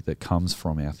strategy that comes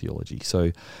from our theology.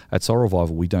 So at Soul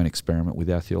Revival, we don't experiment with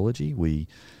our theology.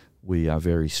 We are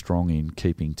very strong in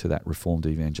keeping to that Reformed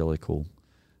evangelical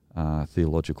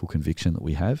theological conviction that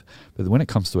we have. But when it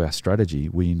comes to our strategy,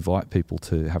 we invite people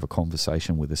to have a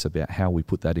conversation with us about how we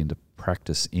put that into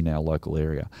practice in our local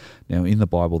area. Now, in the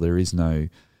Bible, there is no,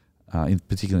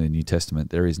 particularly in the New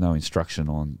Testament, there is no instruction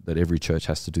on that every church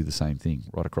has to do the same thing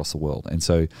right across the world. And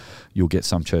so you'll get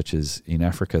some churches in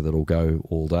Africa that'll go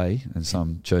all day, and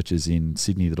some churches in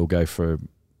Sydney that'll go for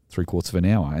 3/4 of an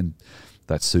hour, and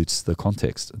that suits the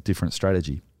context, a different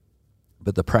strategy.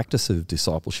 But the practice of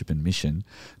discipleship and mission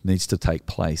needs to take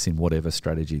place in whatever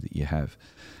strategy that you have.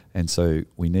 And so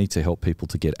we need to help people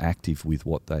to get active with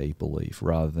what they believe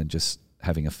rather than just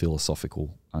having a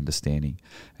philosophical understanding.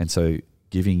 And so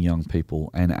giving young people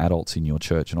and adults in your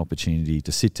church an opportunity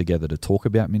to sit together to talk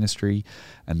about ministry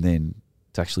and then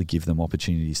to actually give them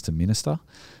opportunities to minister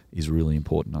is really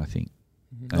important, I think.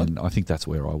 And I think that's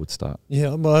where I would start.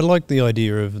 Yeah, but I like the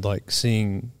idea of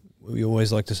seeing... We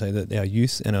always like to say that our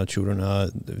youth and our children are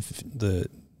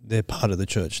they're part of the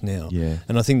church now. Yeah.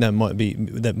 And I think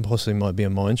that possibly might be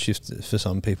a mind shift for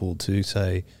some people to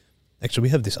say, actually, we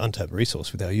have this untapped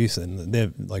resource with our youth and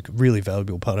they're really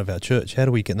valuable part of our church. How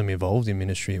do we get them involved in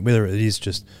ministry? Whether it is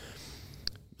just,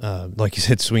 like you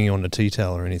said, swinging on a tea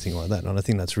towel or anything like that. And I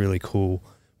think that's a really cool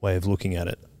way of looking at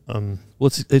it. Well,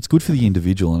 it's good for the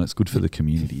individual and it's good for the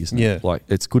community, isn't it? Yeah.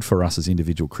 It's good for us as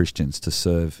individual Christians to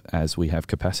serve as we have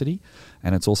capacity,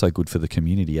 and it's also good for the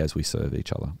community as we serve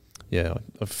each other. Yeah,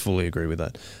 I fully agree with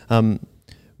that.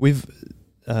 We've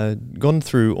gone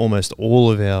through almost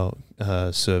all of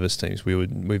our service teams.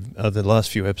 We've the last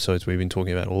few episodes we've been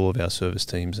talking about all of our service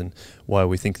teams and why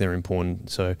we think they're important.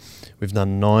 So we've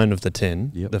done 9 of the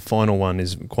 10. Yep. The final one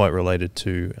is quite related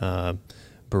to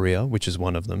Berea, which is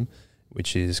one of them,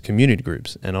 which is community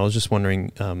groups. And I was just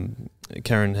wondering,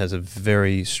 Karen has a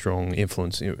very strong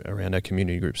influence around our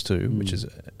community groups too, which is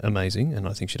amazing, and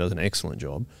I think she does an excellent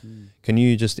job. Can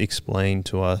you just explain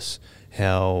to us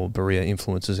how Berea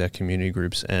influences our community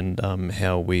groups and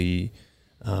how we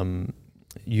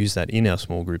use that in our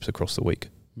small groups across the week?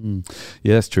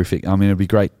 Yeah, that's terrific. I mean, it'd be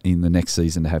great in the next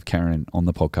season to have Karen on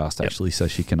the podcast, actually, so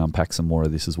she can unpack some more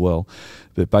of this as well.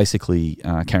 But basically,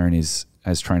 Karen is,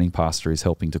 as training pastor, is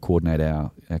helping to coordinate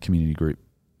our community group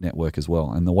network as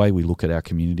well. And the way we look at our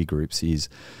community groups is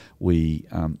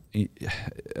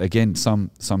again, some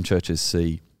churches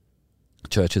see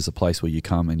church as a place where you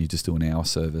come and you just do an hour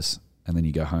service and then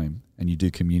you go home, and you do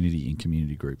community in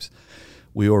community groups.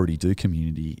 We already do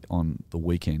community on the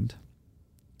weekend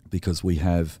because we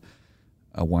have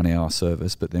a 1 hour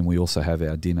service, but then we also have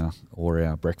our dinner or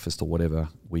our breakfast or whatever.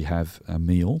 We have a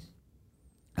meal,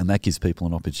 and that gives people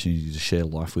an opportunity to share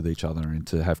life with each other and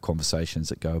to have conversations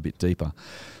that go a bit deeper.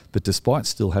 But despite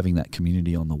still having that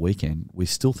community on the weekend, we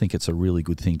still think it's a really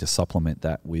good thing to supplement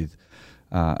that with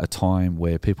a time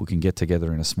where people can get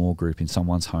together in a small group in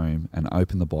someone's home and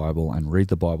open the Bible and read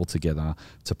the Bible together,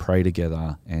 to pray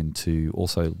together, and to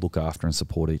also look after and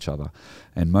support each other.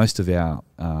 And most of our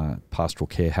pastoral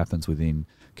care happens within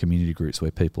community groups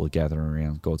where people are gathering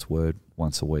around God's Word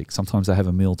once a week. Sometimes they have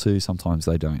a meal too, sometimes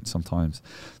they don't. Sometimes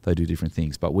they do different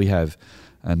things. But we have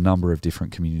a number of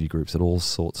different community groups at all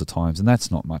sorts of times, and that's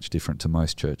not much different to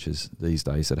most churches these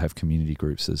days that have community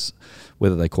groups, as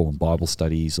whether they call them Bible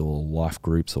studies or life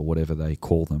groups or whatever they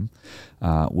call them.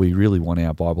 We really want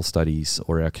our Bible studies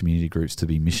or our community groups to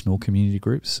be missional community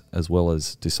groups as well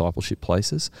as discipleship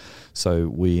places. So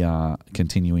we are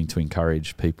continuing to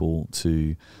encourage people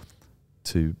to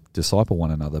disciple one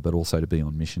another, but also to be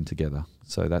on mission together.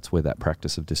 So that's where that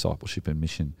practice of discipleship and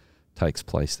mission takes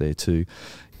place there too.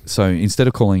 So instead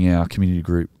of calling our community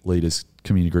group leaders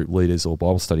or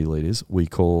Bible study leaders, we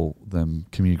call them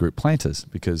community group planters,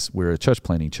 because we're a church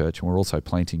planting church and we're also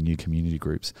planting new community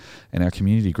groups. And our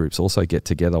community groups also get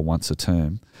together once a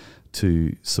term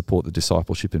to support the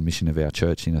discipleship and mission of our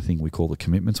church in a thing we call the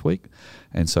Commitments Week.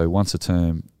 And so once a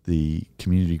term, the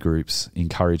community groups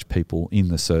encourage people in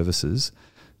the services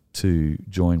to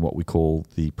join what we call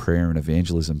the prayer and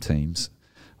evangelism teams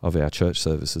of our church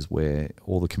services, where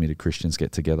all the committed Christians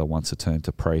get together once a term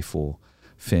to pray for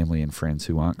family and friends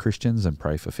who aren't Christians and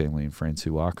pray for family and friends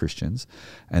who are Christians.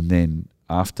 And then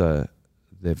after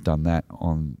they've done that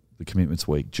on the Commitments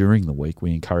Week, during the week,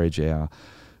 we encourage our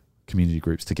community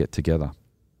groups to get together.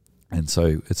 And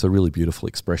so it's a really beautiful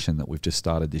expression that we've just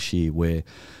started this year, where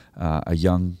a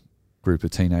young group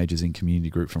of teenagers in community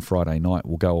group from Friday night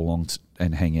will go along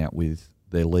and hang out with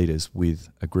their leaders with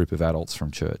a group of adults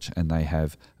from church, and they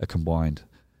have a combined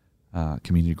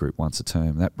community group once a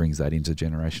term. That brings that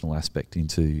intergenerational aspect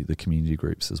into the community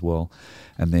groups as well.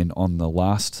 And then on the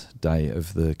last day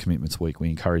of the Commitments Week, we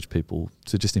encourage people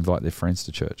to just invite their friends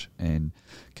to church and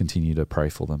continue to pray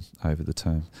for them over the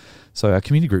term. So our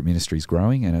community group ministry is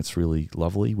growing, and it's really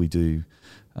lovely. We do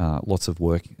lots of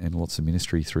work and lots of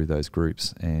ministry through those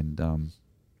groups, and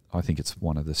I think it's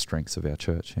one of the strengths of our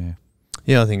church.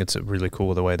 Yeah, I think it's really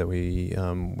cool the way that we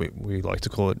like to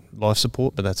call it life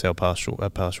support, but that's our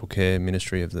pastoral care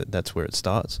ministry. That's where it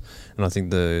starts, and I think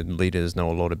the leaders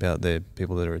know a lot about their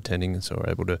people that are attending, and so are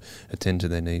able to attend to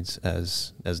their needs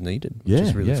as needed, which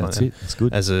is really fun. That's it. It's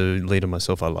good. As a leader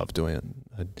myself, I love doing it.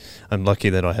 I'm lucky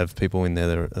that I have people in there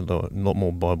that are a lot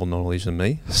more Bible knowledge than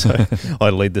me, so I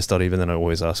lead the study, but then I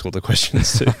always ask all the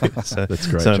questions too. So that's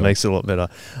great. So it makes it a lot better.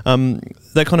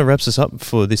 That kind of wraps us up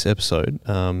for this episode,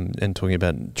 and talking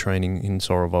about training in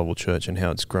Soul Revival Church and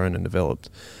how it's grown and developed.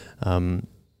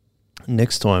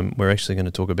 Next time, we're actually going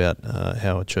to talk about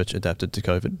how a church adapted to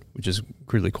COVID, which is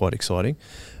really quite exciting.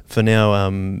 For now,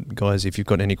 guys, if you've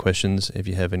got any questions, if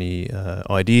you have any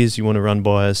ideas you want to run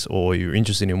by us, or you're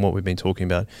interested in what we've been talking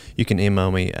about, you can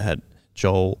email me at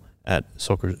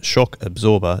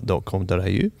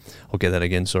joel@shockabsorber.com.au. I'll get that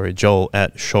again, sorry,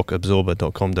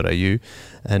 joel@shockabsorber.com.au.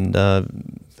 And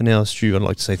for now, Stu, I'd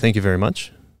like to say thank you very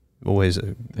much.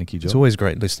 Thank you, Joel. It's always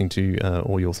great listening to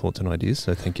all your thoughts and ideas,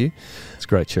 so thank you. It's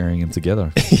great sharing them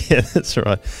together. Yeah, that's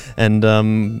right. And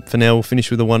for now, we'll finish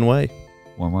with a one way.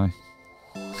 One way.